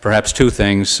by perhaps 2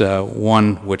 things,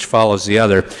 one which follows the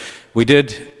other. We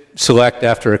did select,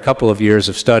 after a couple of years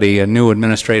of study, a new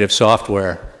administrative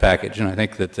software package, and I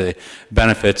think that the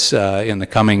benefits in the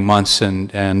coming months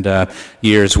and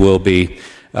years will be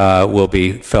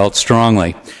felt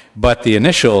strongly. But the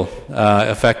initial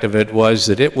effect of it was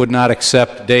that it would not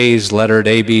accept days lettered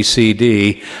A, B, C,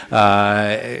 D.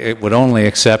 It would only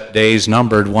accept days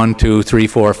numbered 1, 2, 3,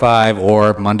 4, 5,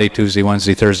 or Monday, Tuesday,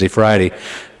 Wednesday, Thursday, Friday.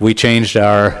 We changed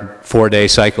our 4-day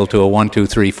cycle to a 1, 2,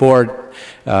 3, 4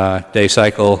 day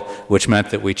cycle, which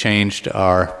meant that we changed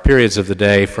our periods of the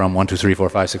day from 1, 2, 3, 4,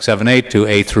 5, 6, 7, 8 to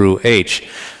A through H.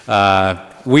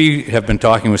 We have been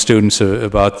talking with students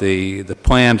about the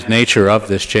planned nature of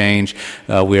this change.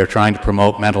 We are trying to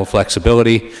promote mental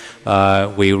flexibility.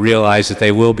 We realize that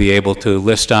they will be able to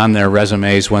list on their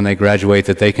resumes when they graduate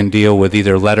that they can deal with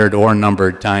either lettered or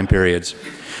numbered time periods.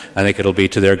 I think it'll be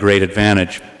to their great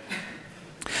advantage.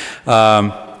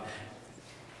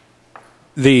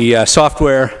 The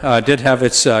software did have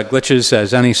its glitches,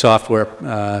 as any software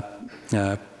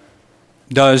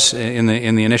does in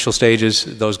the initial stages.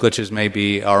 Those glitches may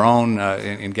be our own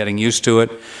in getting used to it.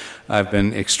 I've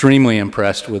been extremely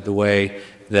impressed with the way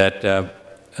that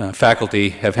faculty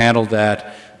have handled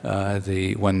that.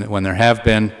 When there have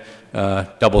been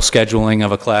double scheduling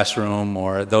of a classroom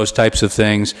or those types of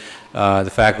things,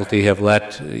 the faculty have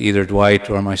let either Dwight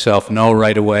or myself know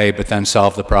right away, but then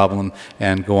solve the problem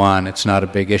and go on. It's not a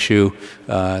big issue.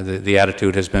 The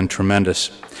attitude has been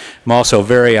tremendous. I'm also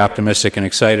very optimistic and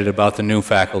excited about the new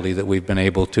faculty that we've been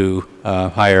able to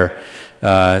hire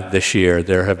this year.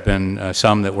 There have been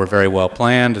some that were very well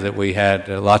planned, that we had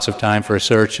lots of time for a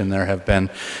search, and there have been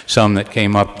some that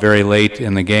came up very late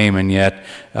in the game, and yet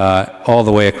all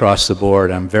the way across the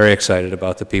board, I'm very excited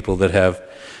about the people that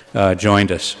have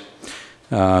joined us.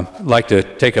 I'd like to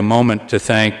take a moment to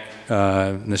thank,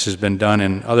 this has been done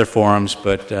in other forums,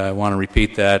 but I want to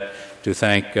repeat that, to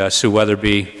thank Sue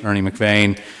Weatherby, Ernie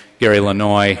McVeigh, Gary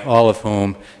Lanoy, all of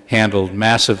whom handled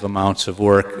massive amounts of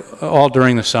work all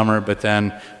during the summer, but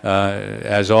then,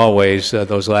 as always,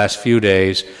 those last few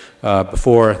days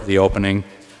before the opening,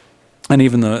 and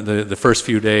even the first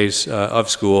few days of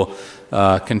school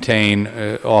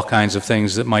contain all kinds of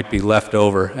things that might be left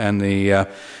over. And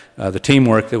the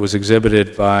teamwork that was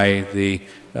exhibited by the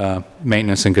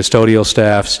maintenance and custodial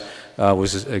staffs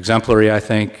was exemplary, I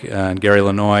think, and Gary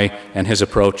Lanoy and his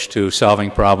approach to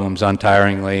solving problems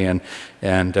untiringly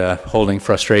and holding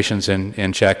frustrations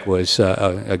in check was,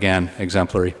 again,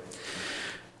 exemplary.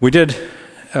 We did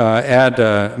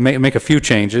make a few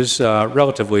changes,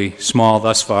 relatively small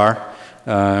thus far,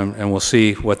 and we'll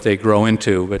see what they grow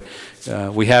into.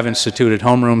 But we have instituted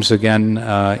homerooms again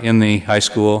in the high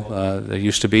school. There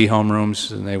used to be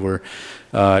homerooms, and they were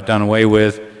done away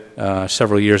with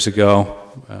several years ago.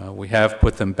 We have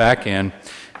put them back in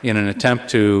an attempt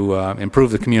to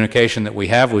improve the communication that we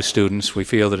have with students. We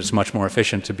feel that it's much more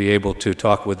efficient to be able to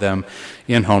talk with them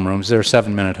in homerooms. They're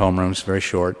 7-minute homerooms, very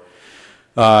short.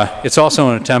 It's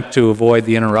also an attempt to avoid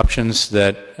the interruptions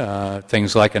that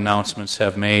things like announcements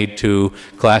have made to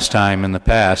class time in the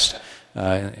past.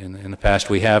 In the past,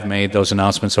 we have made those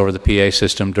announcements over the PA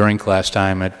system during class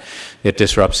time. It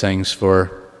disrupts things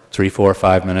for 3, 4,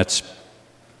 5 minutes.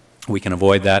 We can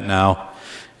avoid that now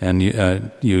and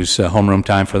use homeroom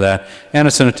time for that. And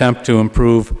it's an attempt to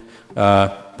improve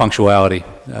punctuality.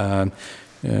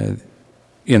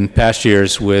 In past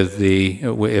years,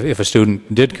 if a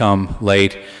student did come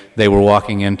late, they were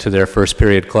walking into their first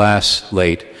period class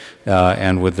late,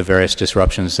 and with the various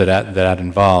disruptions that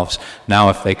involves. Now,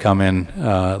 if they come in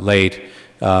late,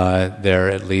 they're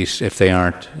at least, if they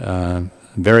aren't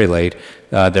very late,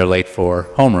 they're late for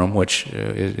homeroom, which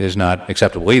is not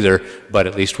acceptable either, but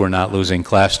at least we're not losing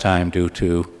class time due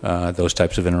to those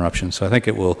types of interruptions. So I think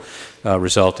it will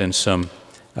result in some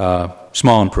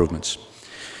small improvements.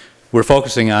 We're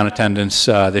focusing on attendance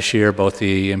this year, both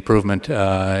the improvement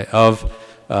of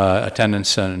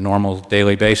attendance on a normal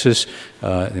daily basis,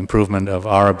 the improvement of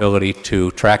our ability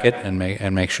to track it and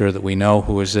make sure that we know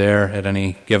who is there at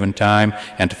any given time,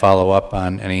 and to follow up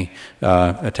on any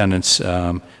attendance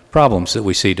problems that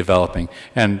we see developing.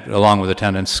 And along with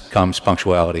attendance comes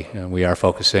punctuality. We are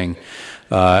focusing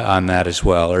on that as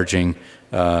well, urging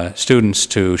students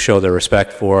to show their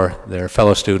respect for their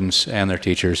fellow students and their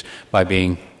teachers by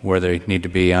being where they need to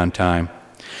be on time.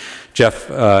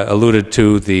 Jeff alluded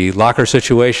to the locker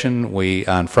situation. We,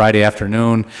 on Friday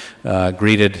afternoon,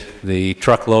 greeted the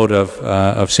truckload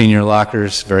of senior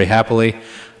lockers very happily.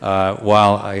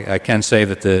 While I can say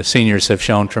that the seniors have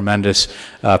shown tremendous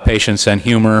patience and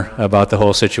humor about the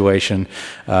whole situation,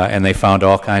 and they found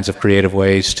all kinds of creative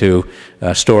ways to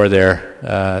store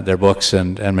their books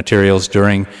and materials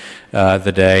during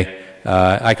the day.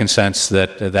 I can sense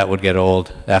that that would get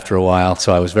old after a while,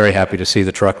 so I was very happy to see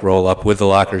the truck roll up with the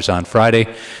lockers on Friday.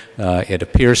 It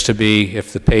appears to be,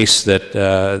 if the pace that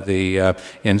the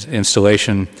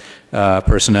installation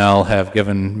personnel have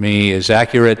given me is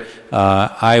accurate,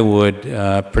 I would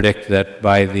predict that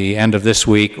by the end of this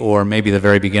week or maybe the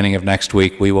very beginning of next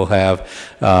week, we will have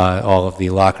all of the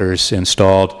lockers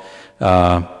installed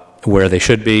where they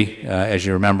should be. As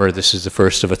you remember, this is the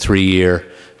first of a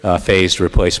 3-year phased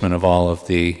replacement of all of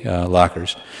the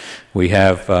lockers. We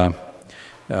have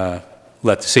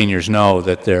let the seniors know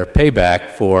that their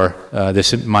payback for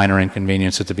this minor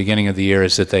inconvenience at the beginning of the year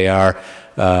is that they are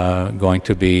going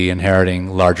to be inheriting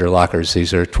larger lockers.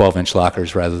 These are 12-inch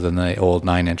lockers rather than the old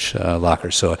 9-inch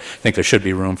lockers, so I think there should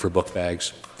be room for book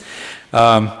bags.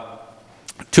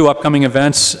 2 upcoming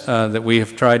events that we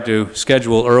have tried to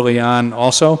schedule early on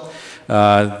also.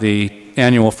 The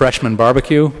annual Freshman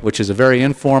Barbecue, which is a very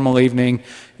informal evening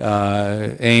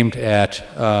aimed at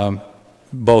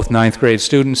both 9th grade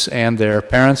students and their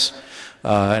parents.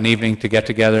 An evening to get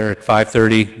together at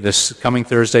 5:30 this coming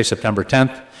Thursday, September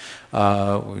 10th.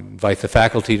 We invite the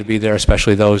faculty to be there,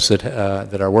 especially those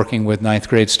that are working with 9th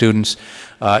grade students.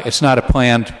 It's not a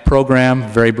planned program.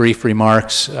 Very brief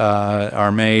remarks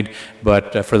are made,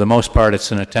 but for the most part,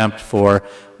 it's an attempt for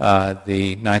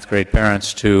the 9th grade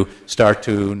parents to start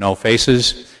to know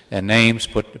faces and names,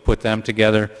 put them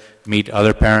together, meet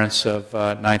other parents of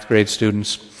 9th grade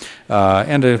students,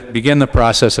 and to begin the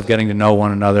process of getting to know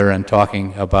one another and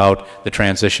talking about the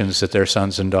transitions that their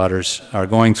sons and daughters are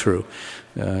going through.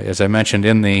 As I mentioned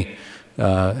in the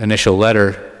initial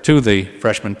letter to the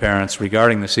freshman parents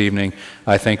regarding this evening,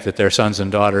 I think that their sons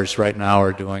and daughters right now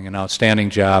are doing an outstanding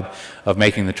job of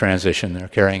making the transition. They're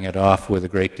carrying it off with a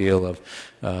great deal of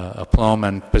aplomb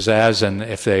and pizzazz, and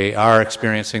if they are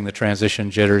experiencing the transition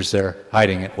jitters, they're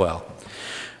hiding it well.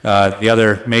 The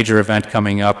other major event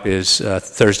coming up is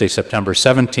Thursday, September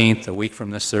 17th, a week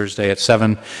from this Thursday at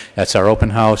 7. That's our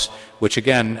open house, which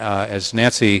again, as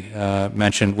Nancy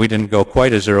mentioned, we didn't go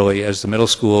quite as early as the middle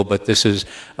school, but this is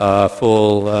a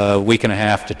full week and a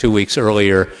half to 2 weeks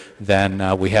earlier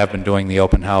than we have been doing the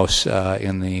open house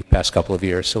in the past couple of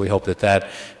years. So we hope that that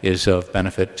is of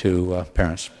benefit to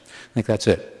parents. I think that's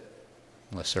it,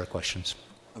 unless there are questions.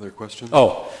 Other questions?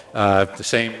 Oh, the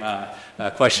same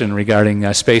question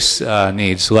regarding space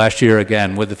needs. Last year,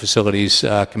 again, with the Facilities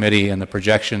Committee and the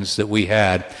projections that we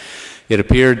had, it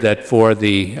appeared that for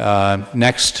the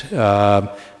next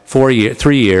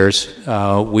 3 years,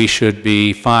 we should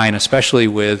be fine, especially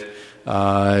with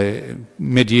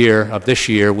mid-year of this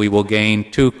year, we will gain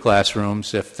 2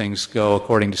 classrooms if things go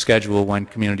according to schedule when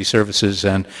community services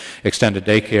and extended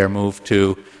daycare move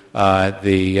to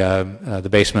the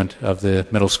basement of the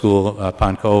middle school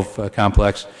Pond Cove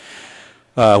complex.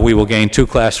 We will gain 2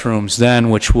 classrooms then,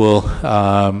 which will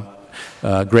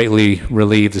greatly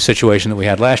relieve the situation that we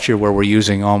had last year where we're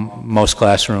using most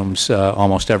classrooms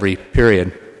almost every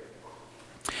period.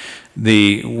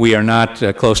 We are not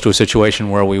close to a situation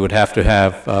where we would have to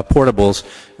have portables.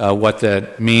 What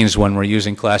that means when we're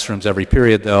using classrooms every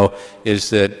period, though, is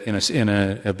that in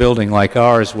a building like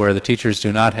ours where the teachers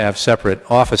do not have separate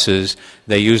offices,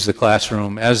 they use the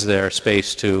classroom as their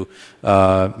space to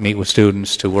meet with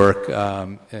students, to work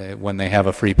when they have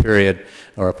a free period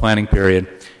or a planning period.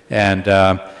 And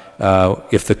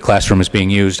if the classroom is being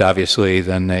used, obviously,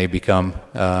 then they become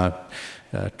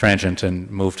transient and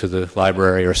move to the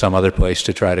library or some other place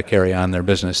to try to carry on their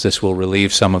business. This will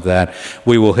relieve some of that.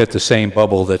 We will hit the same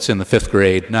bubble that's in the 5th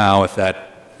grade now if that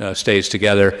stays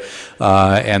together,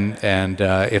 and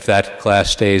if that class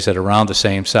stays at around the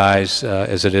same size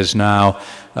as it is now,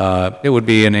 it would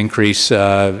be an increase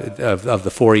of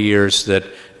the 4 years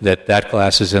that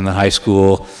class is in the high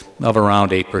school of around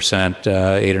 8%,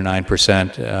 8 or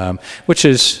 9%, which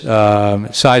is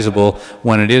sizable.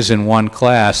 When it is in one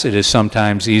class, it is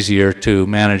sometimes easier to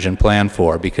manage and plan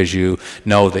for because you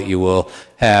know that you will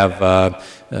have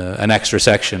an extra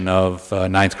section of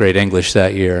 9th grade English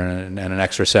that year and an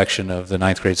extra section of the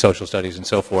 9th grade social studies and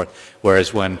so forth.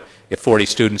 Whereas if 40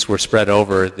 students were spread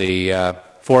over the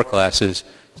 4 classes,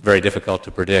 it's very difficult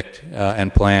to predict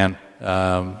and plan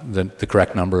the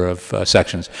correct number of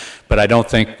sections. But I don't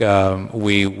think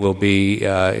we will be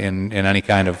in any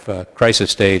kind of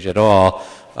crisis stage at all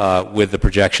with the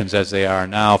projections as they are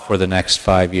now for the next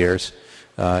 5 years.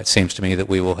 It seems to me that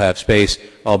we will have space,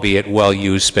 albeit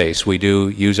well-used space. We do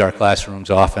use our classrooms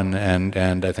often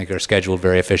and I think are scheduled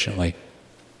very efficiently.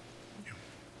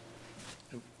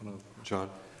 John?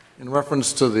 In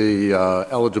reference to the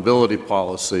eligibility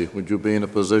policy, would you be in a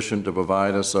position to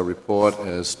provide us a report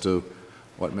as to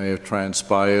what may have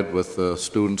transpired with the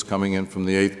students coming in from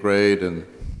the 8th grade and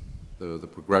the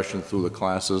progression through the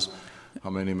classes, how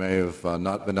many may have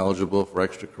not been eligible for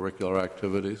extracurricular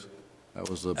activities? That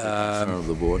was a big concern of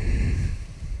the board.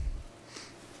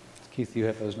 Keith, do you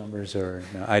have those numbers, or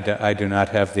no? I do not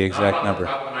have the exact number.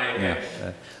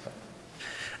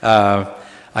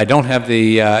 I don't have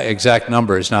the exact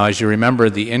numbers. Now, as you remember,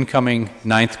 the incoming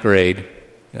 9th grade,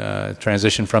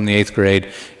 transition from the 8th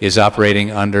grade, is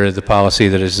operating under the policy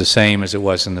that is the same as it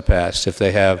was in the past. If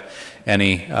they have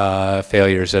any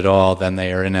failures at all, then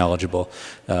they are ineligible.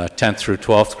 10th through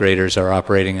 12th graders are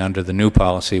operating under the new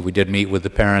policy. We did meet with the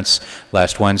parents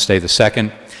last Wednesday, the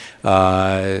 2nd,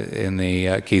 in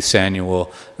the Keith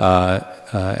Samuel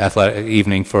athletic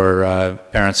evening for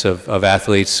parents of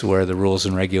athletes, where the rules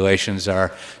and regulations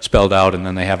are spelled out, and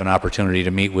then they have an opportunity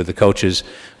to meet with the coaches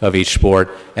of each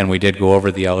sport, and we did go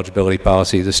over the eligibility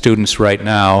policy. The students right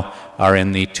now are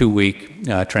in the 2-week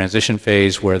transition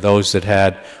phase, where those that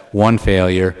had one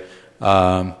failure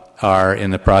are in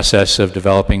the process of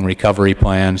developing recovery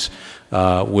plans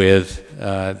with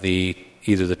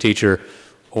either the teacher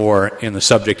or in the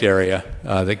subject area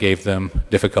that gave them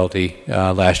difficulty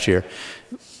last year.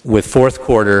 With 4th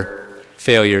quarter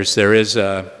failures, there is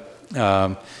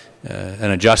an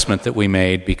adjustment that we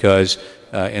made, because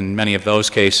in many of those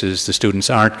cases, the students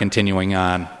aren't continuing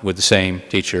on with the same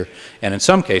teacher, and in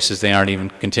some cases, they aren't even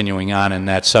continuing on in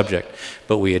that subject.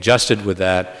 But we adjusted with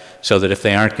that so that if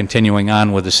they aren't continuing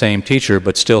on with the same teacher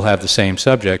but still have the same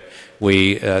subject,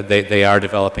 they are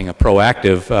developing a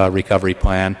proactive recovery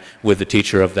plan with the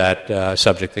teacher of that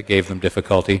subject that gave them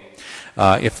difficulty.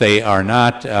 If they are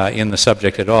not in the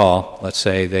subject at all, let's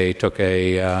say they took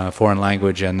a foreign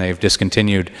language and they've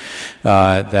discontinued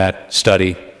that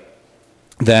study,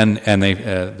 then, and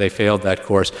they failed that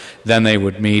course, then they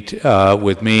would meet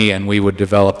with me, and we would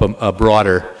develop a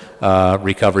broader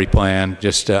recovery plan,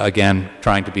 just again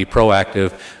trying to be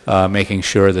proactive, making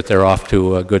sure that they're off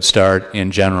to a good start in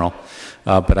general.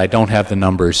 But I don't have the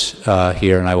numbers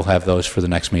here, and I will have those for the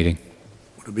next meeting.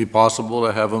 Would it be possible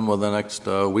to have them within the next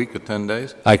week or 10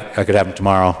 days? I could have them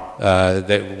tomorrow.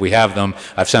 We have them.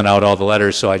 I've sent out all the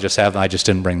letters, so I just have them. I just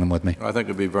didn't bring them with me. I think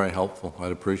it would be very helpful.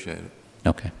 I'd appreciate it.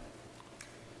 Okay.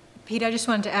 Pete, I just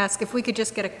wanted to ask if we could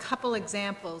just get a couple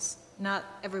examples, not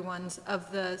everyone's,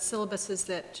 of the syllabuses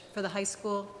that, for the high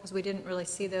school, because we didn't really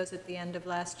see those at the end of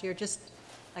last year, just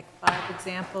like 5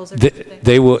 examples or something?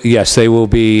 They will, yes, they will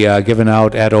be given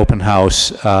out at open house,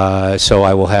 so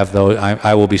I will have those.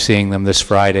 I will be seeing them this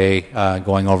Friday,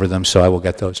 going over them, so I will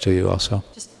get those to you also.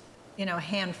 Just, a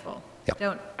handful. Yep.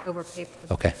 Don't overpaper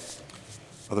them. Okay.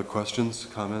 Other questions,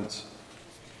 comments?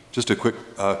 Just a quick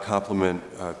compliment,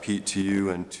 Pete, to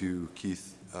you and to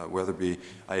Keith Weatherby.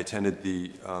 I attended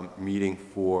the meeting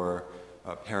for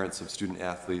parents of student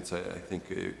athletes. I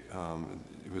think it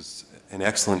was an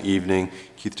excellent evening.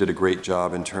 Keith did a great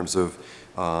job in terms of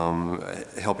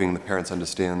helping the parents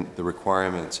understand the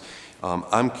requirements.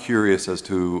 I'm curious as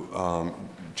to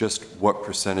just what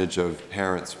percentage of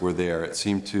parents were there. It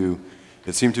seemed to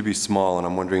be small, and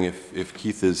I'm wondering if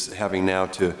Keith is having now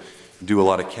to do a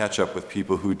lot of catch-up with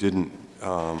people who didn't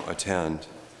attend.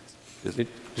 Did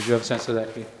you have a sense of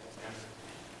that, Keith?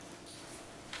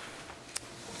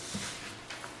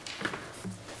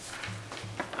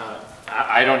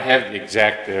 I don't have the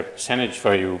exact percentage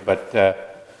for you, but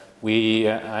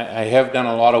I have done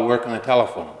a lot of work on the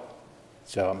telephone.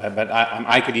 So, but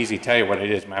I could easily tell you what it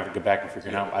is. I have to go back and figure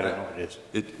it out. I don't know what it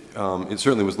is. It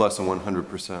certainly was less than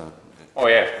 100%. Oh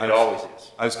yeah, it always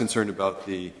is. I was concerned about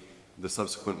the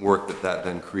subsequent work that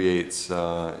then creates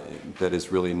that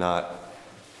is really not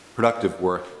productive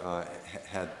work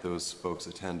had those folks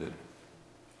attended.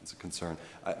 It's a concern.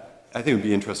 I think it would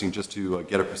be interesting just to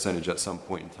get a percentage at some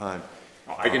point in time.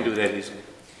 Oh, I can do that easily.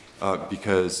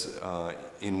 Because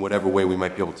in whatever way we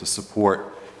might be able to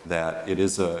support that,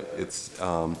 it's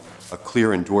a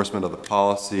clear endorsement of the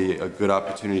policy, a good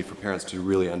opportunity for parents to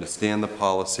really understand the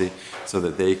policy so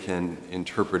that they can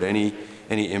interpret any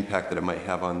impact that it might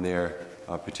have on their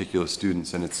particular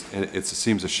students. And it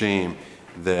seems a shame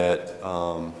that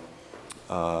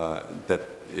that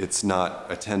it's not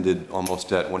attended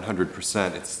almost at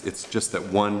 100%. It's just that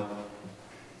one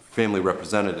family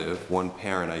representative, one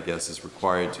parent, I guess, is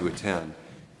required to attend.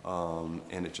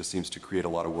 And it just seems to create a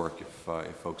lot of work if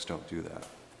folks don't do that.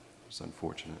 It's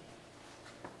unfortunate.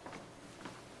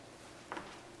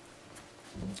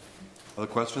 Other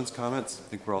questions, comments? I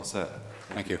think we're all set.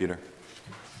 Thank you, Peter.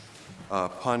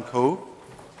 Pond Cove,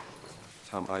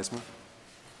 Tom Eisman.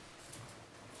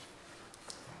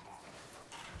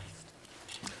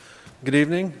 Good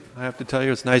evening. I have to tell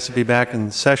you it's nice to be back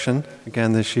in session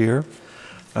again this year.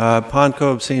 Pond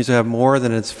Cove seems to have more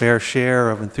than its fair share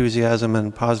of enthusiasm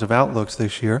and positive outlooks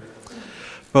this year.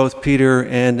 both Peter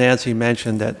and Nancy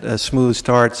mentioned that smooth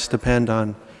starts depend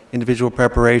on individual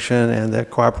preparation and the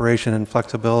cooperation and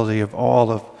flexibility of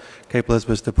all of Cape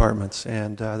Elizabeth's departments,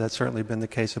 and that's certainly been the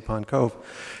case at Pond Cove.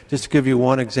 Just to give you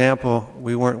one example,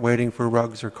 we weren't waiting for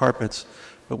rugs or carpets,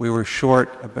 but we were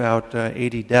short about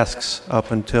 80 desks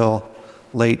up until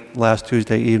late last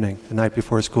Tuesday evening, the night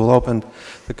before school opened.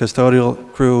 The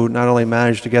custodial crew not only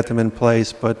managed to get them in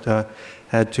place, but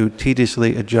had to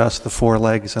tediously adjust the four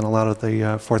legs on a lot of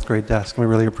the fourth grade desks. We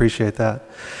really appreciate that.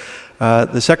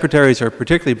 The secretaries are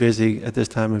particularly busy at this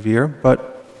time of year,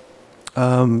 but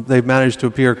they've managed to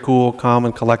appear cool, calm,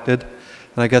 and collected.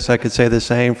 And I guess I could say the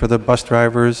same for the bus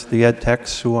drivers, the ed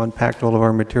techs who unpacked all of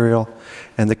our material,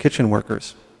 and the kitchen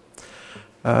workers.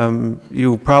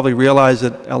 You probably realize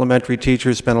that elementary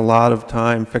teachers spend a lot of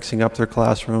time fixing up their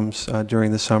classrooms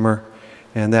during the summer,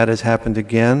 and that has happened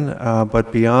again.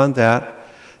 But beyond that,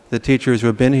 the teachers who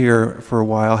have been here for a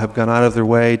while have gone out of their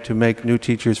way to make new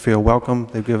teachers feel welcome.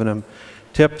 They've given them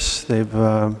tips, they've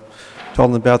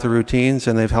told them about the routines,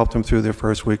 and they've helped them through their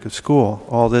first week of school.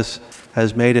 All this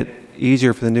has made it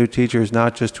easier for the new teachers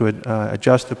not just to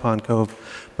adjust to Pond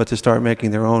Cove, but to start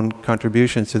making their own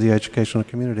contributions to the educational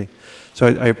community. So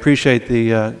I appreciate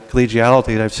the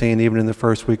collegiality that I've seen even in the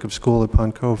first week of school at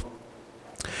Pond Cove.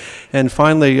 And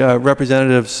finally,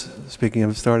 representatives, speaking of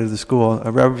the start of the school,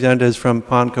 representatives from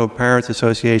Pond Cove Parents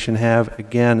Association have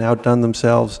again outdone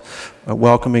themselves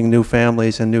welcoming new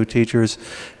families and new teachers,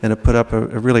 and have put up a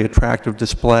really attractive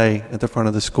display at the front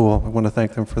of the school. I want to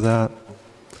thank them for that.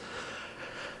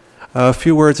 A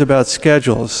few words about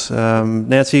schedules.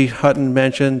 Nancy Hutton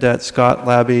mentioned that Scott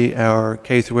Labby, our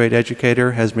K-8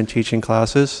 educator, has been teaching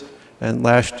classes. And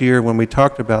last year when we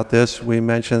talked about this, we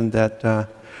mentioned that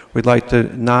we'd like to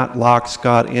not lock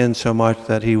Scott in so much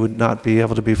that he would not be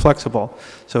able to be flexible.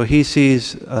 So he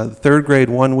sees third grade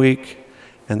 1 week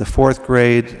and the fourth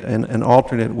grade an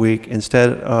alternate week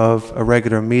instead of a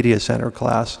regular media center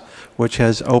class, which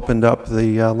has opened up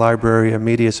the library and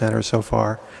media center so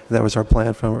far. That was our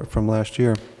plan from last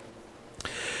year.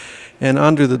 And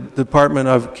under the department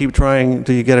of keep trying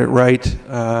till you get it right,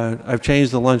 I've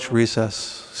changed the lunch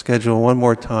recess schedule one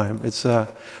more time. It's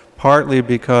partly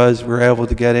because we're able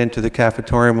to get into the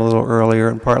cafetorium a little earlier,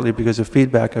 and partly because of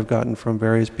feedback I've gotten from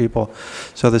various people.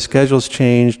 So the schedule's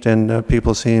changed, and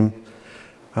people seem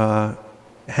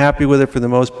happy with it for the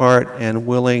most part, and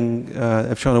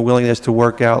have shown a willingness to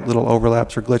work out little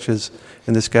overlaps or glitches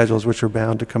in the schedules, which are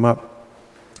bound to come up.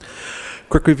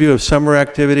 Quick review of summer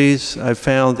activities. I've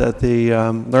found that the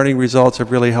learning results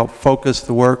have really helped focus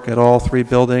the work at all three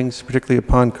buildings, particularly at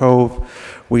Pond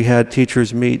Cove. We had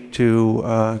teachers meet to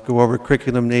go over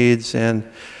curriculum needs and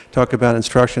talk about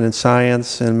instruction in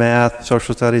science and math,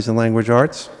 social studies, and language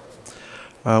arts.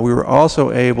 We were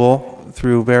also able,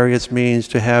 through various means,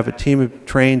 to have a team of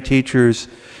trained teachers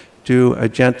do a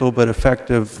gentle but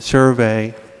effective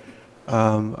survey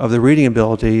of the reading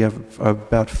ability of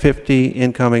about 50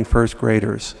 incoming first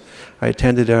graders. I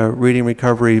attended a reading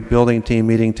recovery building team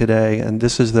meeting today, and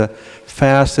this is the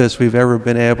fastest we've ever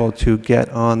been able to get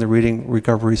on the reading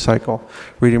recovery cycle.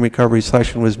 Reading recovery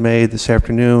selection was made this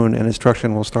afternoon, and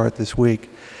instruction will start this week.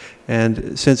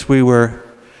 And since we were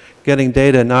getting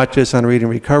data not just on reading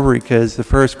recovery kids, the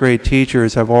first grade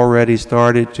teachers have already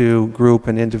started to group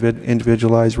and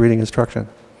individualize reading instruction.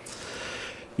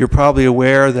 You're probably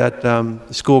aware that the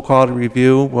school quality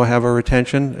review will have our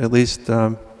attention, at least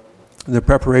the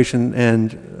preparation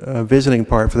and visiting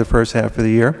part for the first half of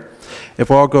the year. If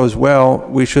all goes well,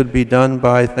 we should be done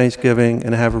by Thanksgiving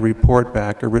and have a report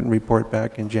back, a written report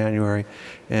back in January.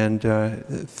 And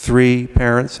 3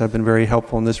 parents have been very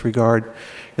helpful in this regard.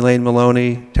 Elaine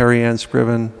Maloney, Terry Ann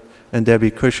Scriven, and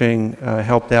Debbie Cushing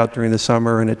helped out during the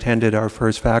summer and attended our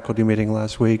first faculty meeting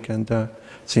last week, and it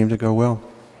seemed to go well.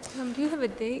 Do you have a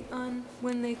date on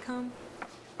when they come?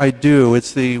 I do.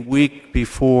 It's the week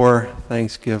before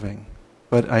Thanksgiving,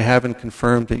 but I haven't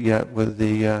confirmed it yet with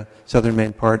the Southern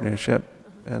Maine Partnership.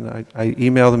 And I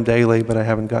email them daily, but I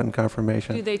haven't gotten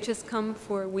confirmation. Do they just come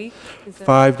for a week? Is that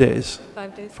 5 days.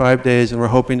 5 days? 5 days, and we're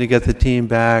hoping to get the team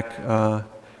back.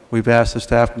 We've asked the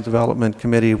Staff and Development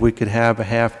Committee if we could have a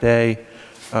half day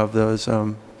of those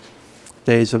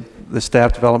days of the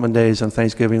staff development days on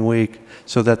Thanksgiving week,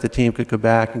 so that the team could go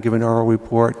back and give an oral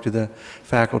report to the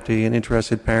faculty and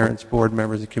interested parents, board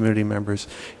members, and community members.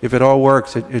 If it all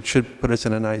works, it should put us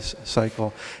in a nice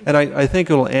cycle. And I think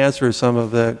it will answer some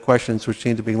of the questions which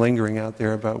seem to be lingering out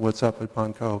there about what's up at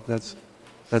Pond Cove. That's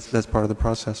part of the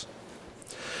process.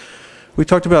 We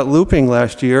talked about looping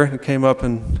last year. It came up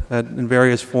in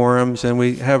various forums, and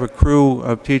we have a crew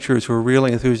of teachers who are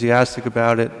really enthusiastic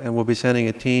about it, and we'll be sending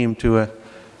a team to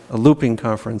looping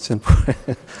conference in,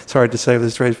 it's hard to say with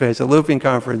a straight face, a looping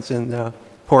conference in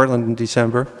Portland in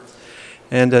December.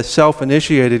 And a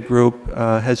self-initiated group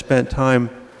has spent time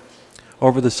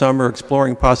over the summer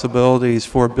exploring possibilities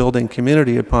for building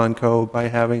community at Pond Cove by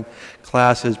having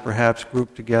classes perhaps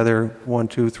grouped together, 1,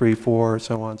 2, 3, 4, or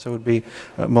so on. So it would be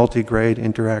a multi-grade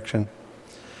interaction.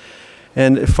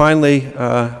 And finally,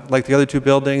 like the other two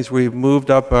buildings, we've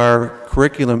moved up our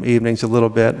curriculum evenings a little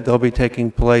bit. They'll be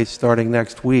taking place starting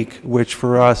next week, which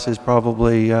for us is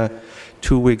probably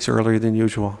 2 weeks earlier than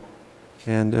usual.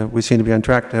 And we seem to be on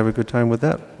track to have a good time with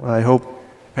that. I hope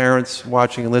parents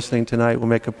watching and listening tonight will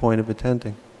make a point of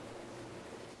attending.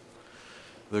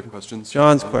 Other questions?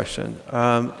 John's question.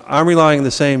 I'm relying on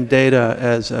the same data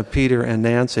as Peter and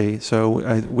Nancy. So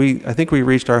I think we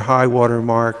reached our high water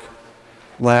mark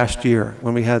last year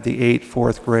when we had the 8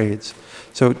 fourth grades.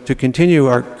 So to continue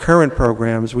our current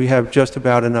programs, we have just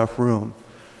about enough room.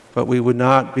 But we would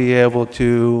not be able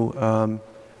to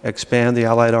expand the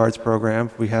Allied Arts program.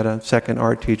 We had a second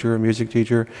art teacher, a music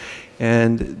teacher,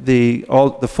 and the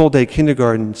full-day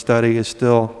kindergarten study is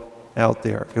still out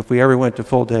there. If we ever went to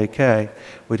full-day K,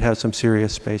 we'd have some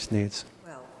serious space needs.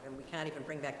 Well, and we can't even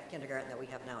bring back the kindergarten that we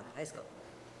have now at the high school.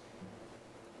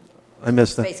 I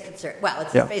missed that. Space concern. Well,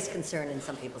 it's Yeah. a space concern in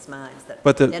some people's minds that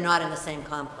But they're not in the same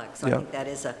complex. So Yeah. I think that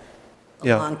is a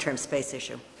Yeah. long-term space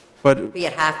issue. But Be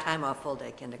it half-time or full-day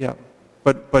yeah, kindergarten.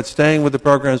 but staying with the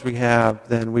programs we have,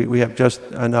 then we have just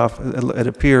enough, it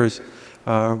appears,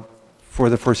 for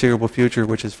the foreseeable future,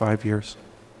 which is 5 years.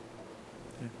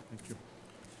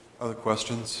 Other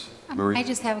questions? Marie? I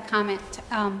just have a comment.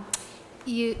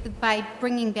 By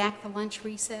bringing back the lunch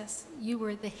recess, you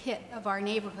were the hit of our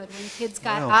neighborhood when kids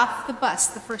got Wow. off the bus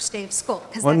the first day of school.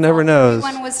 'Cause One that's never all knows.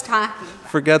 Everyone was talking about.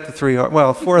 Forget the 3 R,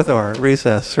 well, 4th R,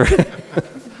 recess, right?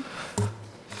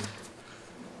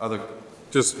 Other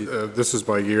Just, this is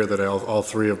my year that all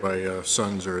three of my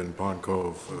sons are in Pond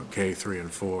Cove, K, 3, and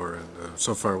 4, and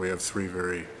so far we have 3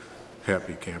 very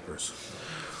happy campers.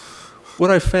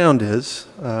 What I found is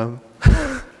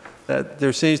that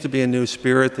there seems to be a new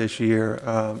spirit this year,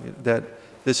 that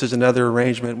this is another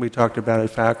arrangement we talked about at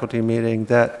faculty meeting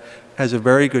that has a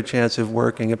very good chance of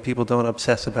working if people don't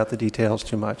obsess about the details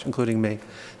too much, including me.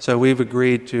 So we've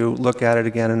agreed to look at it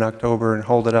again in October and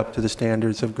hold it up to the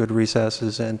standards of good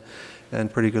recesses and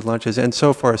pretty good lunches. And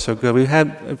so far, so good. We've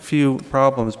had a few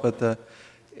problems, but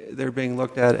they're being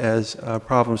looked at as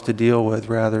problems to deal with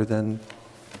rather than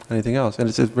anything else. And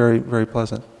it's just very, very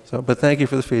pleasant. So, but thank you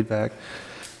for the feedback.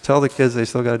 Tell the kids they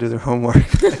still got to do their homework.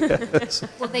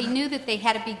 Well, they knew that they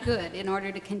had to be good in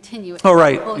order to continue it. Oh,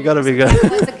 right. You got to be good.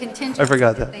 It was a contingency. I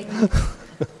forgot that. They knew.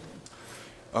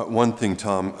 One thing,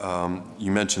 Tom,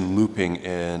 you mentioned looping,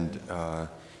 and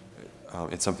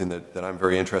it's something that I'm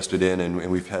very interested in,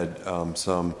 and we've had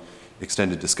some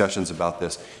extended discussions about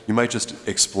this. You might just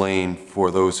explain for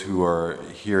those who are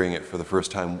hearing it for the first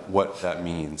time what that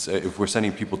means. If we're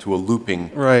sending people to a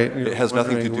looping, right. It has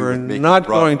nothing to do we're with making not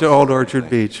going to runs Old or Orchard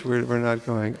anything. Beach. We're not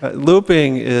going.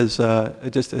 Looping is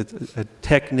just a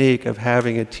technique of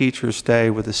having a teacher stay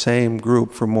with the same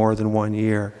group for more than 1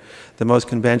 year. The most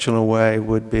conventional way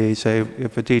would be, say,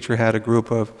 if a teacher had a group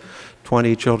of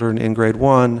 20 children in grade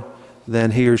 1,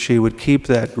 then he or she would keep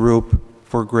that group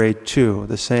for grade 2,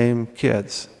 the same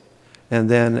kids. And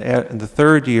then in the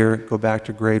 3rd year, go back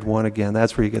to grade 1 again.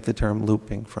 That's where you get the term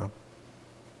looping from.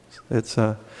 It's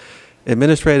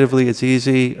administratively, it's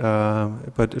easy,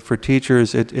 but for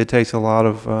teachers, it takes a lot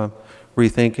of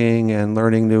rethinking and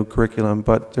learning new curriculum,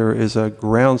 but there is a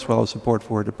groundswell of support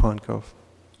for it at Pond Cove.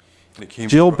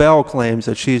 Jill Bell claims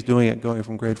that she's doing it going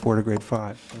from grade 4 to grade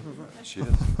 5. She is.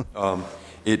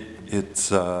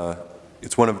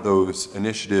 It's one of those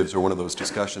initiatives or one of those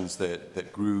discussions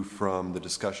that grew from the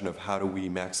discussion of how do we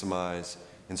maximize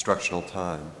instructional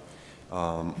time,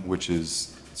 which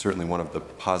is certainly one of the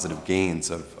positive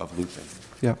gains of looping.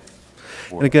 Yeah.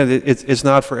 And again, it's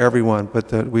not for everyone,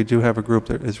 but we do have a group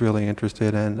that is really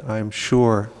interested, and I'm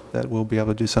sure that we'll be able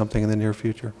to do something in the near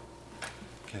future.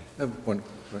 Okay. I have one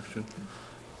question.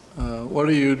 What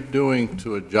are you doing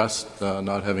to adjust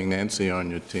not having Nancy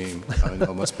on your team? I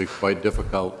know it must be quite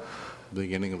difficult at the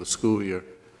beginning of the school year.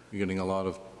 You're getting a lot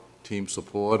of team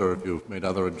support, or if you've made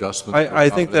other adjustments? I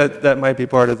think that might be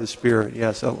part of the spirit,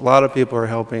 yes. A lot of people are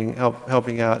helping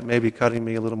out, maybe cutting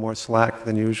me a little more slack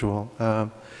than usual.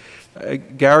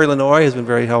 Gary Lenoy has been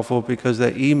very helpful because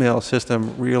the email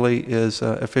system really is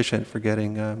efficient for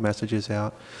getting messages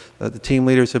out. The team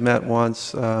leaders have met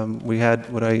once. We had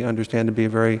what I understand to be a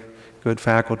very good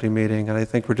faculty meeting, and I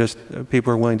think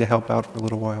people are willing to help out for a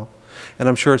little while. And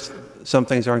I'm sure some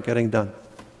things aren't getting done.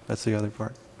 That's the other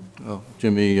part. Oh,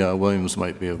 Jimmy Williams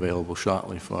might be available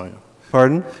shortly for you.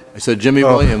 Pardon? I said Jimmy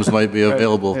Williams might be Right.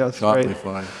 available Yeah, that's shortly right.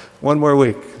 for you. One more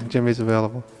week, Jimmy's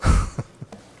available.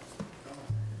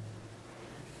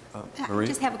 Marie? I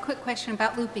just have a quick question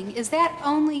about looping. Is that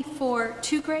only for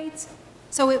 2 grades?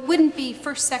 So it wouldn't be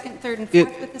first, second, third, and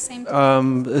fourth at the same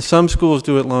time? Some schools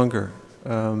do it longer.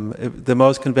 The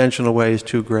most conventional way is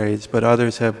 2 grades, but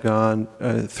others have gone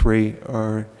 3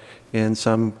 or in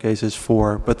some cases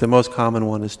 4, but the most common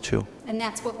one is 2. And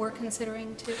that's what we're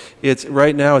considering too?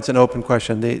 Right now it's an open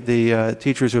question. The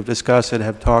teachers who have discussed it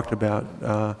have talked about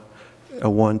a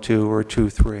 1-2 or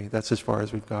 2-3. That's as far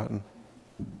as we've gotten.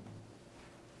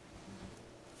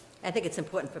 I think it's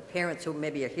important for parents who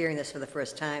maybe are hearing this for the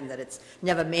first time that it's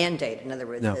never mandated. In other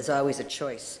words, No. there's always a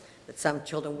choice, that some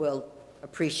children will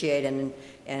appreciate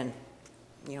and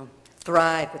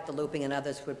thrive with the looping, and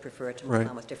others would prefer to move Right.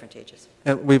 on with different teachers.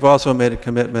 And we've also made a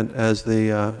commitment as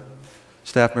the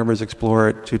staff members explore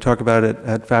it to talk about it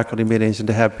at faculty meetings and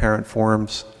to have parent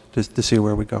forums just to see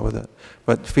where we go with it.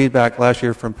 But feedback last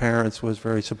year from parents was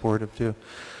very supportive too,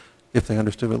 if they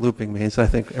understood what looping means. I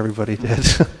think everybody did.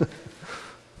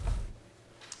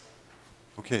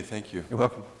 Okay, thank you. You're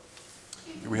welcome.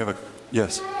 We have a,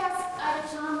 yes. Can I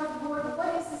ask John or the board,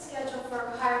 what is the schedule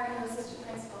for hiring an assistant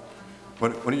principal? Why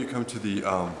don't you come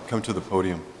to the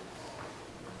podium?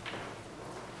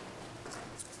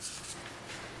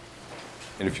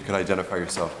 And if you could identify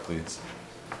yourself, please.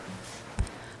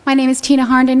 My name is Tina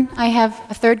Harnden. I have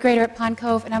a 3rd grader at Pond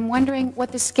Cove, and I'm wondering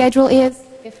what the schedule is,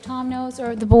 if Tom knows,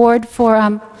 or the board,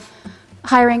 for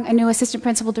hiring a new assistant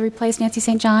principal to replace Nancy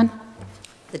St. John.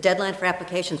 The deadline for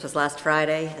applications was last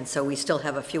Friday, and so we still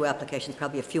have a few applications,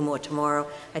 probably a few more tomorrow.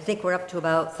 I think we're up to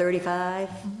about 35,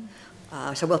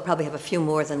 so we'll probably have a few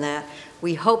more than that.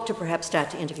 We hope to perhaps start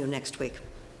to interview next week.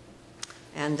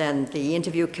 And then the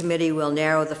interview committee will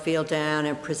narrow the field down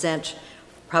and present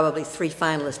probably 3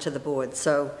 finalists to the board.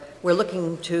 So we're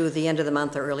looking to the end of the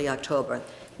month or early October.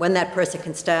 When that person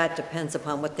can start depends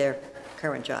upon what their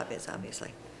current job is,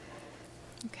 obviously.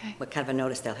 Okay. What kind of a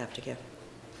notice they'll have to give.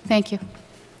 Thank you.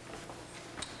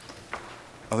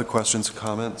 Other questions,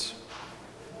 comments?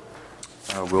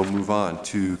 We'll move on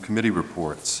to committee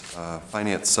reports.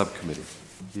 Finance Subcommittee.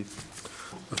 Keith?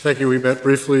 Thank you. We met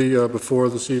briefly before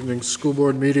this evening's school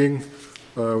board meeting.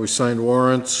 We signed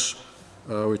warrants.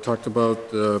 We talked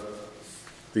about the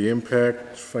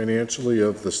impact financially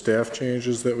of the staff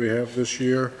changes that we have this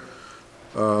year.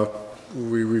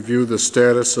 We reviewed the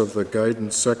status of the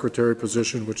guidance secretary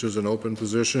position, which is an open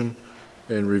position,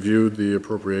 and reviewed the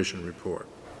appropriation report.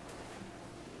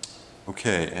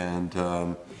 Okay, and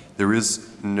there is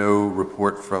no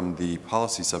report from the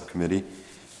Policy Subcommittee.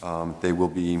 They will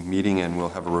be meeting and we'll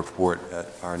have a report at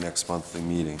our next monthly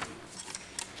meeting.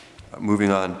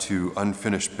 Moving on to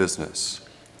unfinished business.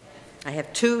 I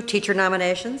have 2 teacher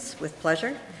nominations, with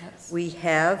pleasure. We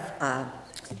have,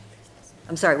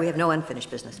 I'm sorry, we have no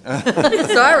unfinished business.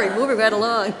 Sorry, moving right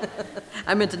along.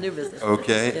 I'm into new business.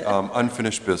 Okay, Yeah.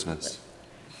 Unfinished business.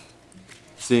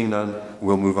 Seeing none,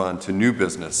 we'll move on to new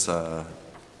business.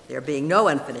 There being no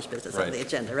unfinished business on Right. the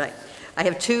agenda, right. I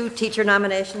have 2 teacher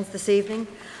nominations this evening.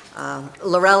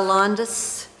 Laurel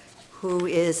Londas, who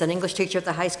is an English teacher at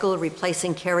the high school,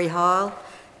 replacing Kerry Hall.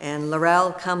 And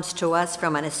Laurel comes to us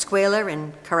from an escuela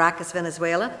in Caracas,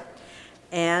 Venezuela.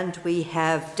 And we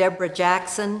have Deborah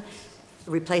Jackson,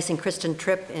 replacing Kristen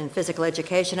Tripp in physical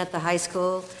education at the high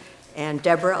school. And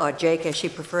Deborah, or Jake as she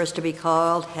prefers to be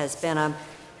called, has been a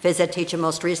phys ed teacher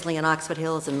most recently in Oxford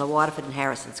Hills and the Waterford and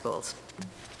Harrison schools.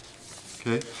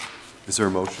 Okay, is there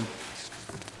a motion?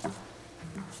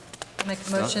 I'll make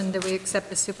a motion that we accept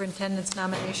the superintendent's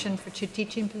nomination for 2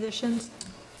 teaching positions.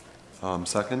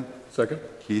 Second? Second.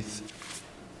 Keith,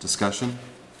 discussion?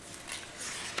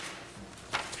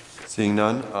 Seeing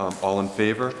none, all in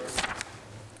favor?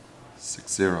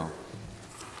 6-0.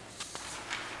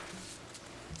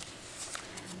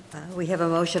 We have a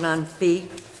motion on fee.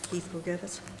 Keith will give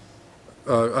us.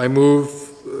 I move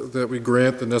that we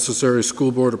grant the necessary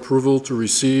school board approval to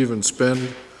receive and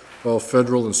spend all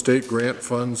federal and state grant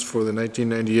funds for the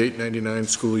 1998-99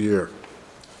 school year.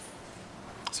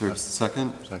 Is there a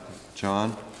second? Second.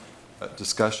 John,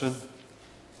 discussion?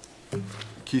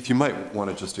 Keith, you might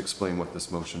want to just explain what this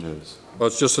motion is. Well,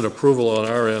 it's just an approval on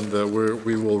our end that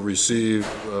we will receive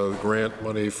grant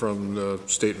money from the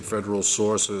state and federal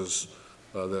sources,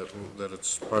 that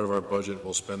it's part of our budget, and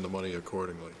we'll spend the money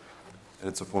accordingly. And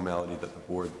it's a formality that the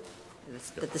board...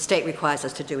 That the state requires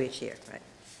us to do each year, right?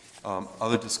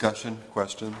 Other discussion,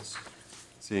 questions?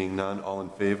 Seeing none, all in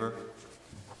favor?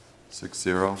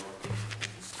 6-0.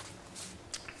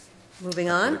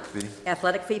 Moving on, Athletic fee.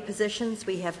 athletic fee positions,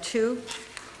 we have 2.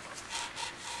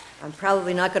 I'm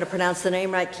probably not going to pronounce the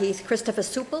name right, Keith. Christopher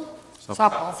Supple?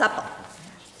 Supple. Supple.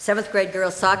 7th grade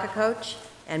girls soccer coach,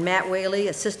 and Matt Whaley,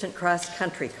 assistant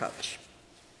cross-country coach.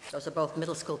 Those are both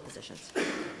middle school positions.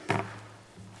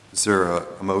 Is there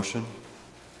a motion?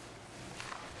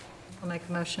 I'll make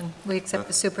a motion. We accept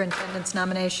the superintendent's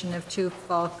nomination of 2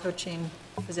 fall coaching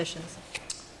positions.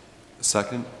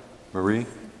 Second, Marie.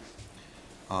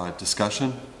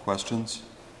 Discussion, questions?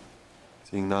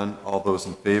 Seeing none, all those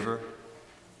in favor?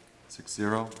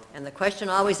 6-0. And the question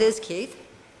always is, Keith,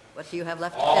 what do you have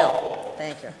left to fill?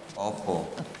 Thank you. All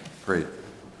full. Great.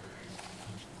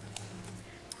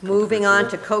 Moving on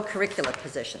to co-curricular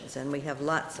positions, and we have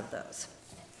lots of those.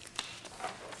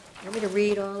 You want me to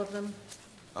read all of them?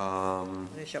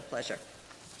 What is your pleasure?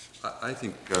 I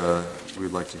think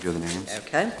we'd like to hear the names.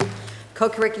 Okay.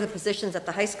 Co-curricular positions at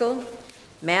the high school.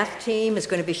 Math team is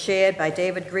going to be shared by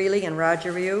David Greeley and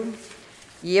Roger Ryu.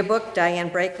 Yearbook, Diane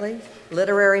Brakely.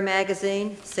 Literary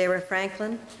magazine, Sarah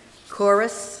Franklin.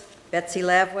 Chorus, Betsy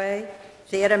Lavway.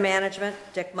 Theater management,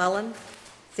 Dick Mullen.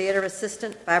 Theater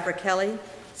assistant, Barbara Kelly.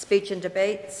 Speech and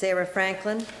debate, Sarah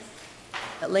Franklin.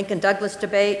 Lincoln Douglas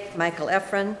debate, Michael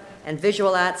Efron. And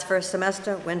visual arts first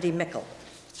semester, Wendy Mickle.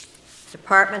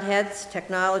 Department heads,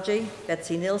 technology,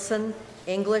 Betsy Nielsen.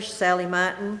 English, Sally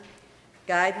Martin.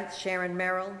 Guidance, Sharon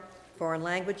Merrill. Foreign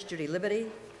language, Judy Liberty.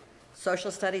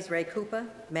 Social studies, Ray Cooper.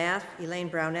 Math, Elaine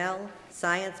Brownell.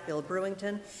 Science, Bill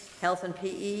Brewington. Health and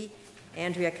PE,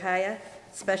 Andrea Kaya.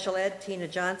 Special ed, Tina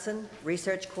Johnson.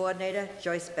 Research coordinator,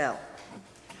 Joyce Bell.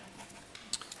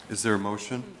 Is there a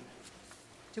motion?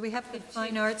 Do we have the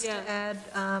fine arts to add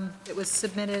that was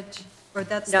submitted, or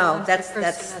that's the No, one for that's, the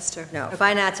first semester? no, Okay.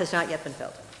 fine arts has not yet been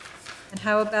filled. And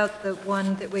how about the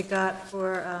one that we got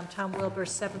for Tom Wilbur,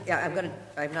 7th? Yeah,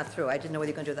 I'm not through. I didn't know whether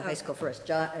you're going to do the high school first.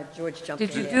 George jumped in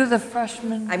Did you there. do the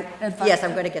freshman advisor? Yes,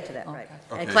 I'm going to get to that, right.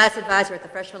 Okay. And class advisor at the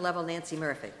freshman level, Nancy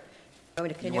Murphy. Want me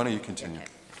to continue? Why don't you continue? Okay.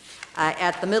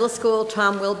 At the middle school,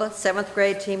 Tom Wilbur, 7th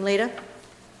grade team leader.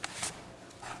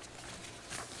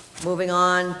 Moving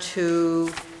on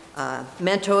to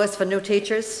mentors for new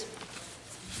teachers.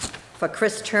 For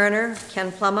Chris Turner,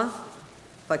 Ken Plummer.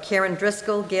 For Karen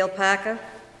Driscoll, Gail Parker.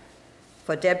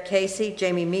 For Deb Casey,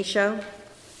 Jamie Michaud.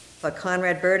 For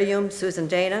Conrad Bertium, Susan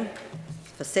Dana.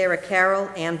 For Sarah Carroll,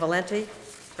 Ann Valenti.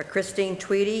 For Christine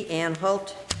Tweedy, Ann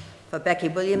Holt. For Becky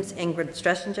Williams, Ingrid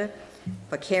Stressinger.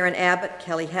 For Karen Abbott,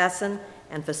 Kelly Hassan.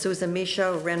 And for Susan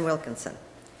Michaud, Ren Wilkinson.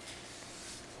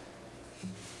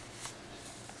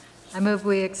 I move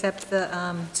we accept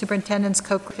the superintendent's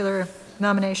co-curricular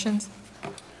nominations.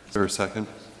 Is there a second?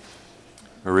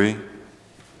 Marie?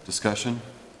 Discussion?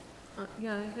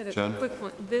 Yeah, I had a Jen? quick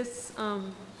one. This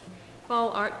fall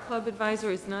art club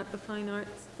advisor is not the fine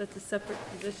arts, that's a separate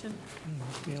position?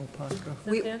 Is that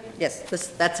there?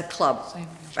 Yes, that's a club.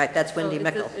 Right, that's Wendy Oh,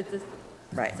 Mickle. it's a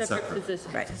Right. separate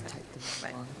position. Right.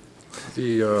 Right.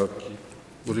 The,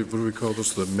 what do we call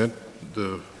this,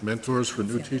 the mentors for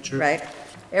new teachers? Right.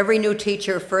 Every new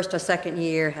teacher, first or second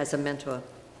year, has a mentor.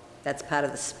 That's part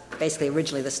of this, basically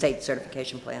originally the state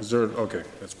certification plan. Is there, okay,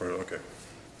 that's part of, okay.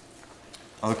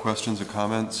 Other questions or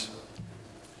comments?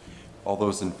 All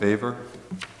those in favor?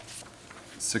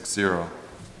 6-0.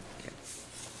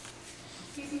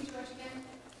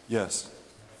 Yes.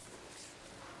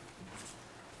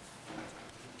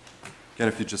 Again,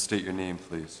 if you just state your name,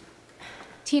 please.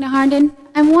 Tina Harnden.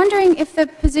 I'm wondering if the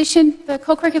position, the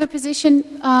co-curricular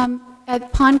position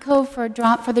at Pond Cove for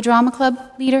the drama club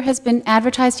leader has been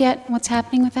advertised yet? What's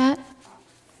happening with that?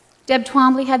 Deb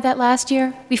Twombly had that last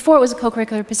year, before it was a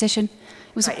co-curricular position.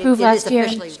 It was Right, approved it is last year,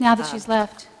 officially, and now that she's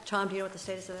left. Tom, do you know what the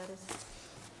status of that is?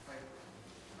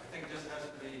 I think this has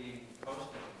to be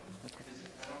posted.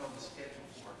 I don't know the schedule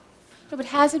for it. No, but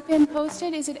has it been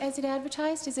posted? Is it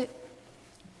advertised? Is it?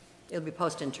 It'll be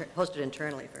posted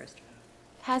internally first.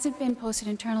 Has it been posted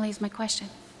internally is my question.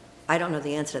 I don't know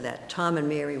the answer to that. Tom and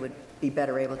Mary would be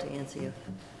better able to answer you.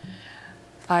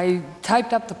 I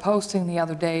typed up the posting the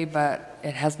other day, but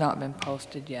it has not been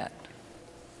posted yet.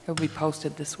 It will be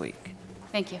posted this week.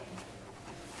 Thank you.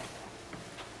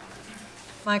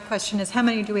 My question is, how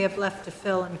many do we have left to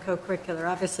fill in co-curricular?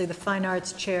 Obviously, the fine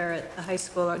arts chair at the high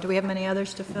school. Do we have many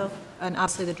others to fill? And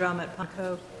obviously, the drama at Pond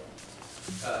Cove.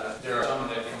 There are some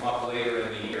that come up later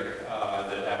in the year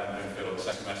that haven't been filled.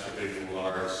 Second semester visual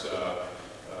arts,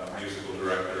 musical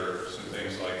director, some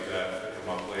things like that that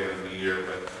come up later in the year.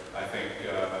 But I think,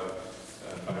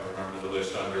 if I remember the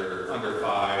list, under 5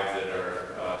 that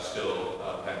are still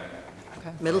pending.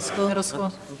 Okay. Middle school? Middle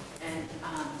school. And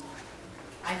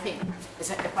I think,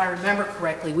 if I remember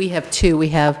correctly, we have 2. We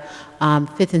have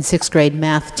 5th and 6th grade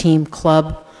math team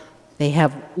club. They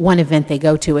have one event they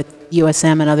go to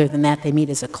USM, and other than that, they meet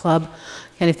as a club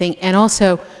kind of thing. And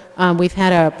also, we've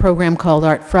had a program called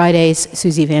Art Fridays.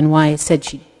 Susie Van Wy said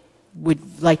she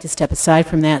would like to step aside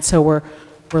from that, so we're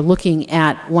looking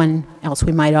at when else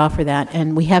we might offer that,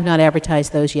 and we have not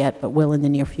advertised those yet, but will in the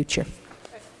near future.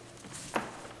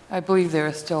 I believe there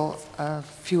are still a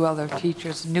few other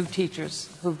teachers, new teachers,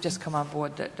 who've just come on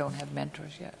board that don't have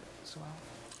mentors yet as well.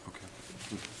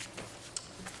 Okay.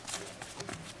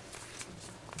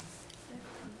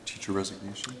 Teacher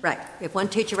resignation? Right. We have one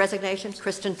teacher resignation,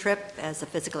 Kristen Tripp, as a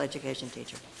physical education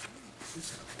teacher.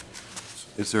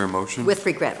 Is there a motion? With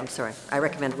regret, I'm sorry. I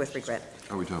recommend with regret.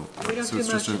 Oh, we don't. We don't So do it's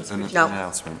just motions. an No.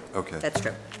 announcement. Okay. That's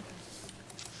true.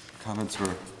 Comments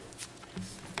or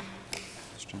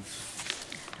questions?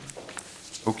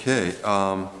 Okay.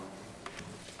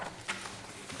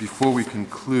 Before we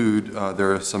conclude,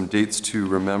 there are some dates to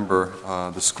remember.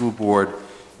 The school board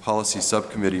policy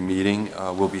subcommittee meeting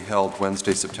will be held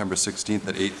Wednesday, September 16th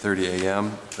at 8:30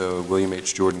 a.m. the William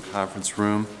H. Jordan Conference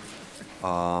Room.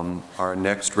 Our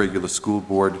next regular school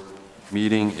board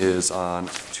meeting is on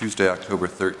Tuesday, October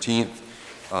 13th.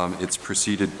 It's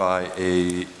preceded by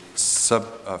a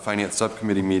finance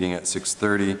subcommittee meeting at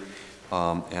 6:30,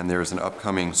 and there is an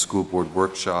upcoming school board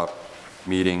workshop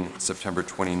meeting September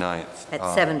 29th. At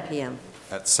 7 p.m.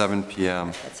 At 7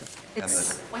 p.m.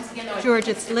 It's, George,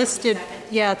 it's listed,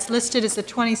 yeah, it's listed as the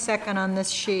 22nd on this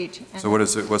sheet. So what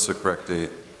is it? What's the correct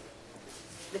date?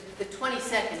 The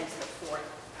 22nd is the 4th.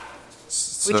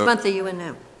 So Which month are you in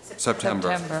now?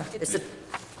 September. It's the,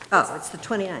 oh, it's the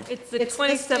 29th. It's the It's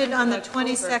listed 27th on the of October.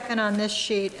 22nd on this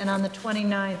sheet and on the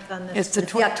 29th on this. It's the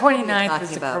It's the October you're 29th is talking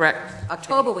the about. correct.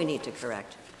 October we need to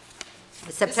correct.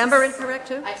 Is September incorrect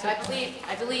too?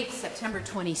 I believe September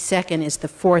 22nd is the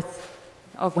 4th.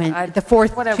 Okay, The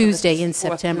fourth whatever Tuesday the in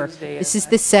fourth September. Tuesday This is. is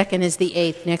the 2nd is the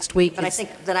 8th. Next week But is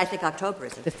I think October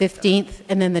is it? the 15th,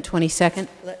 and then the 22nd.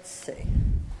 Let's see.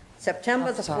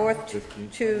 September, the I'm sorry. fourth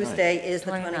Tuesday is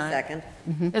the 29th. 22nd.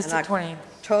 It's the And 20th,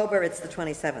 October, it's the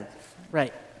 27th.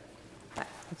 Right.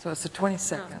 so it's the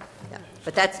 22nd. Yeah.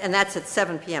 But that's at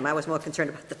 7 p.m. I was more concerned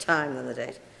about the time than the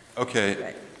date. Okay,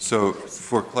 Right. so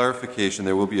for clarification,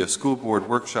 there will be a school board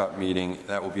workshop meeting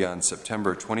that will be on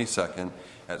September 22nd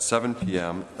at 7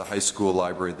 p.m. at the high school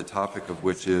library, the topic of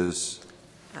which is,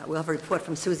 We'll have a report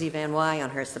from Susie Van Wy on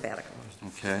her sabbatical.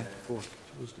 okay,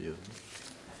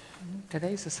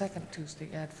 Today's the second Tuesday,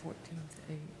 add 14th,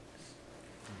 8.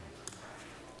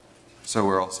 so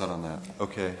we're all set on that.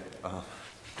 Okay,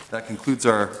 that concludes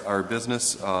our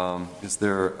business. Is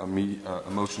there a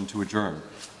motion to adjourn?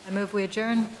 I move we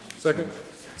adjourn. Second.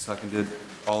 Seconded.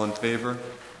 All in favor?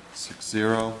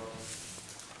 6-0.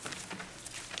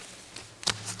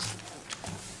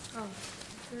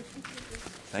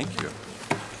 Thank you.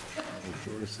 I'm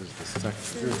sure this is the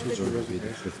second. This will be the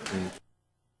 15th.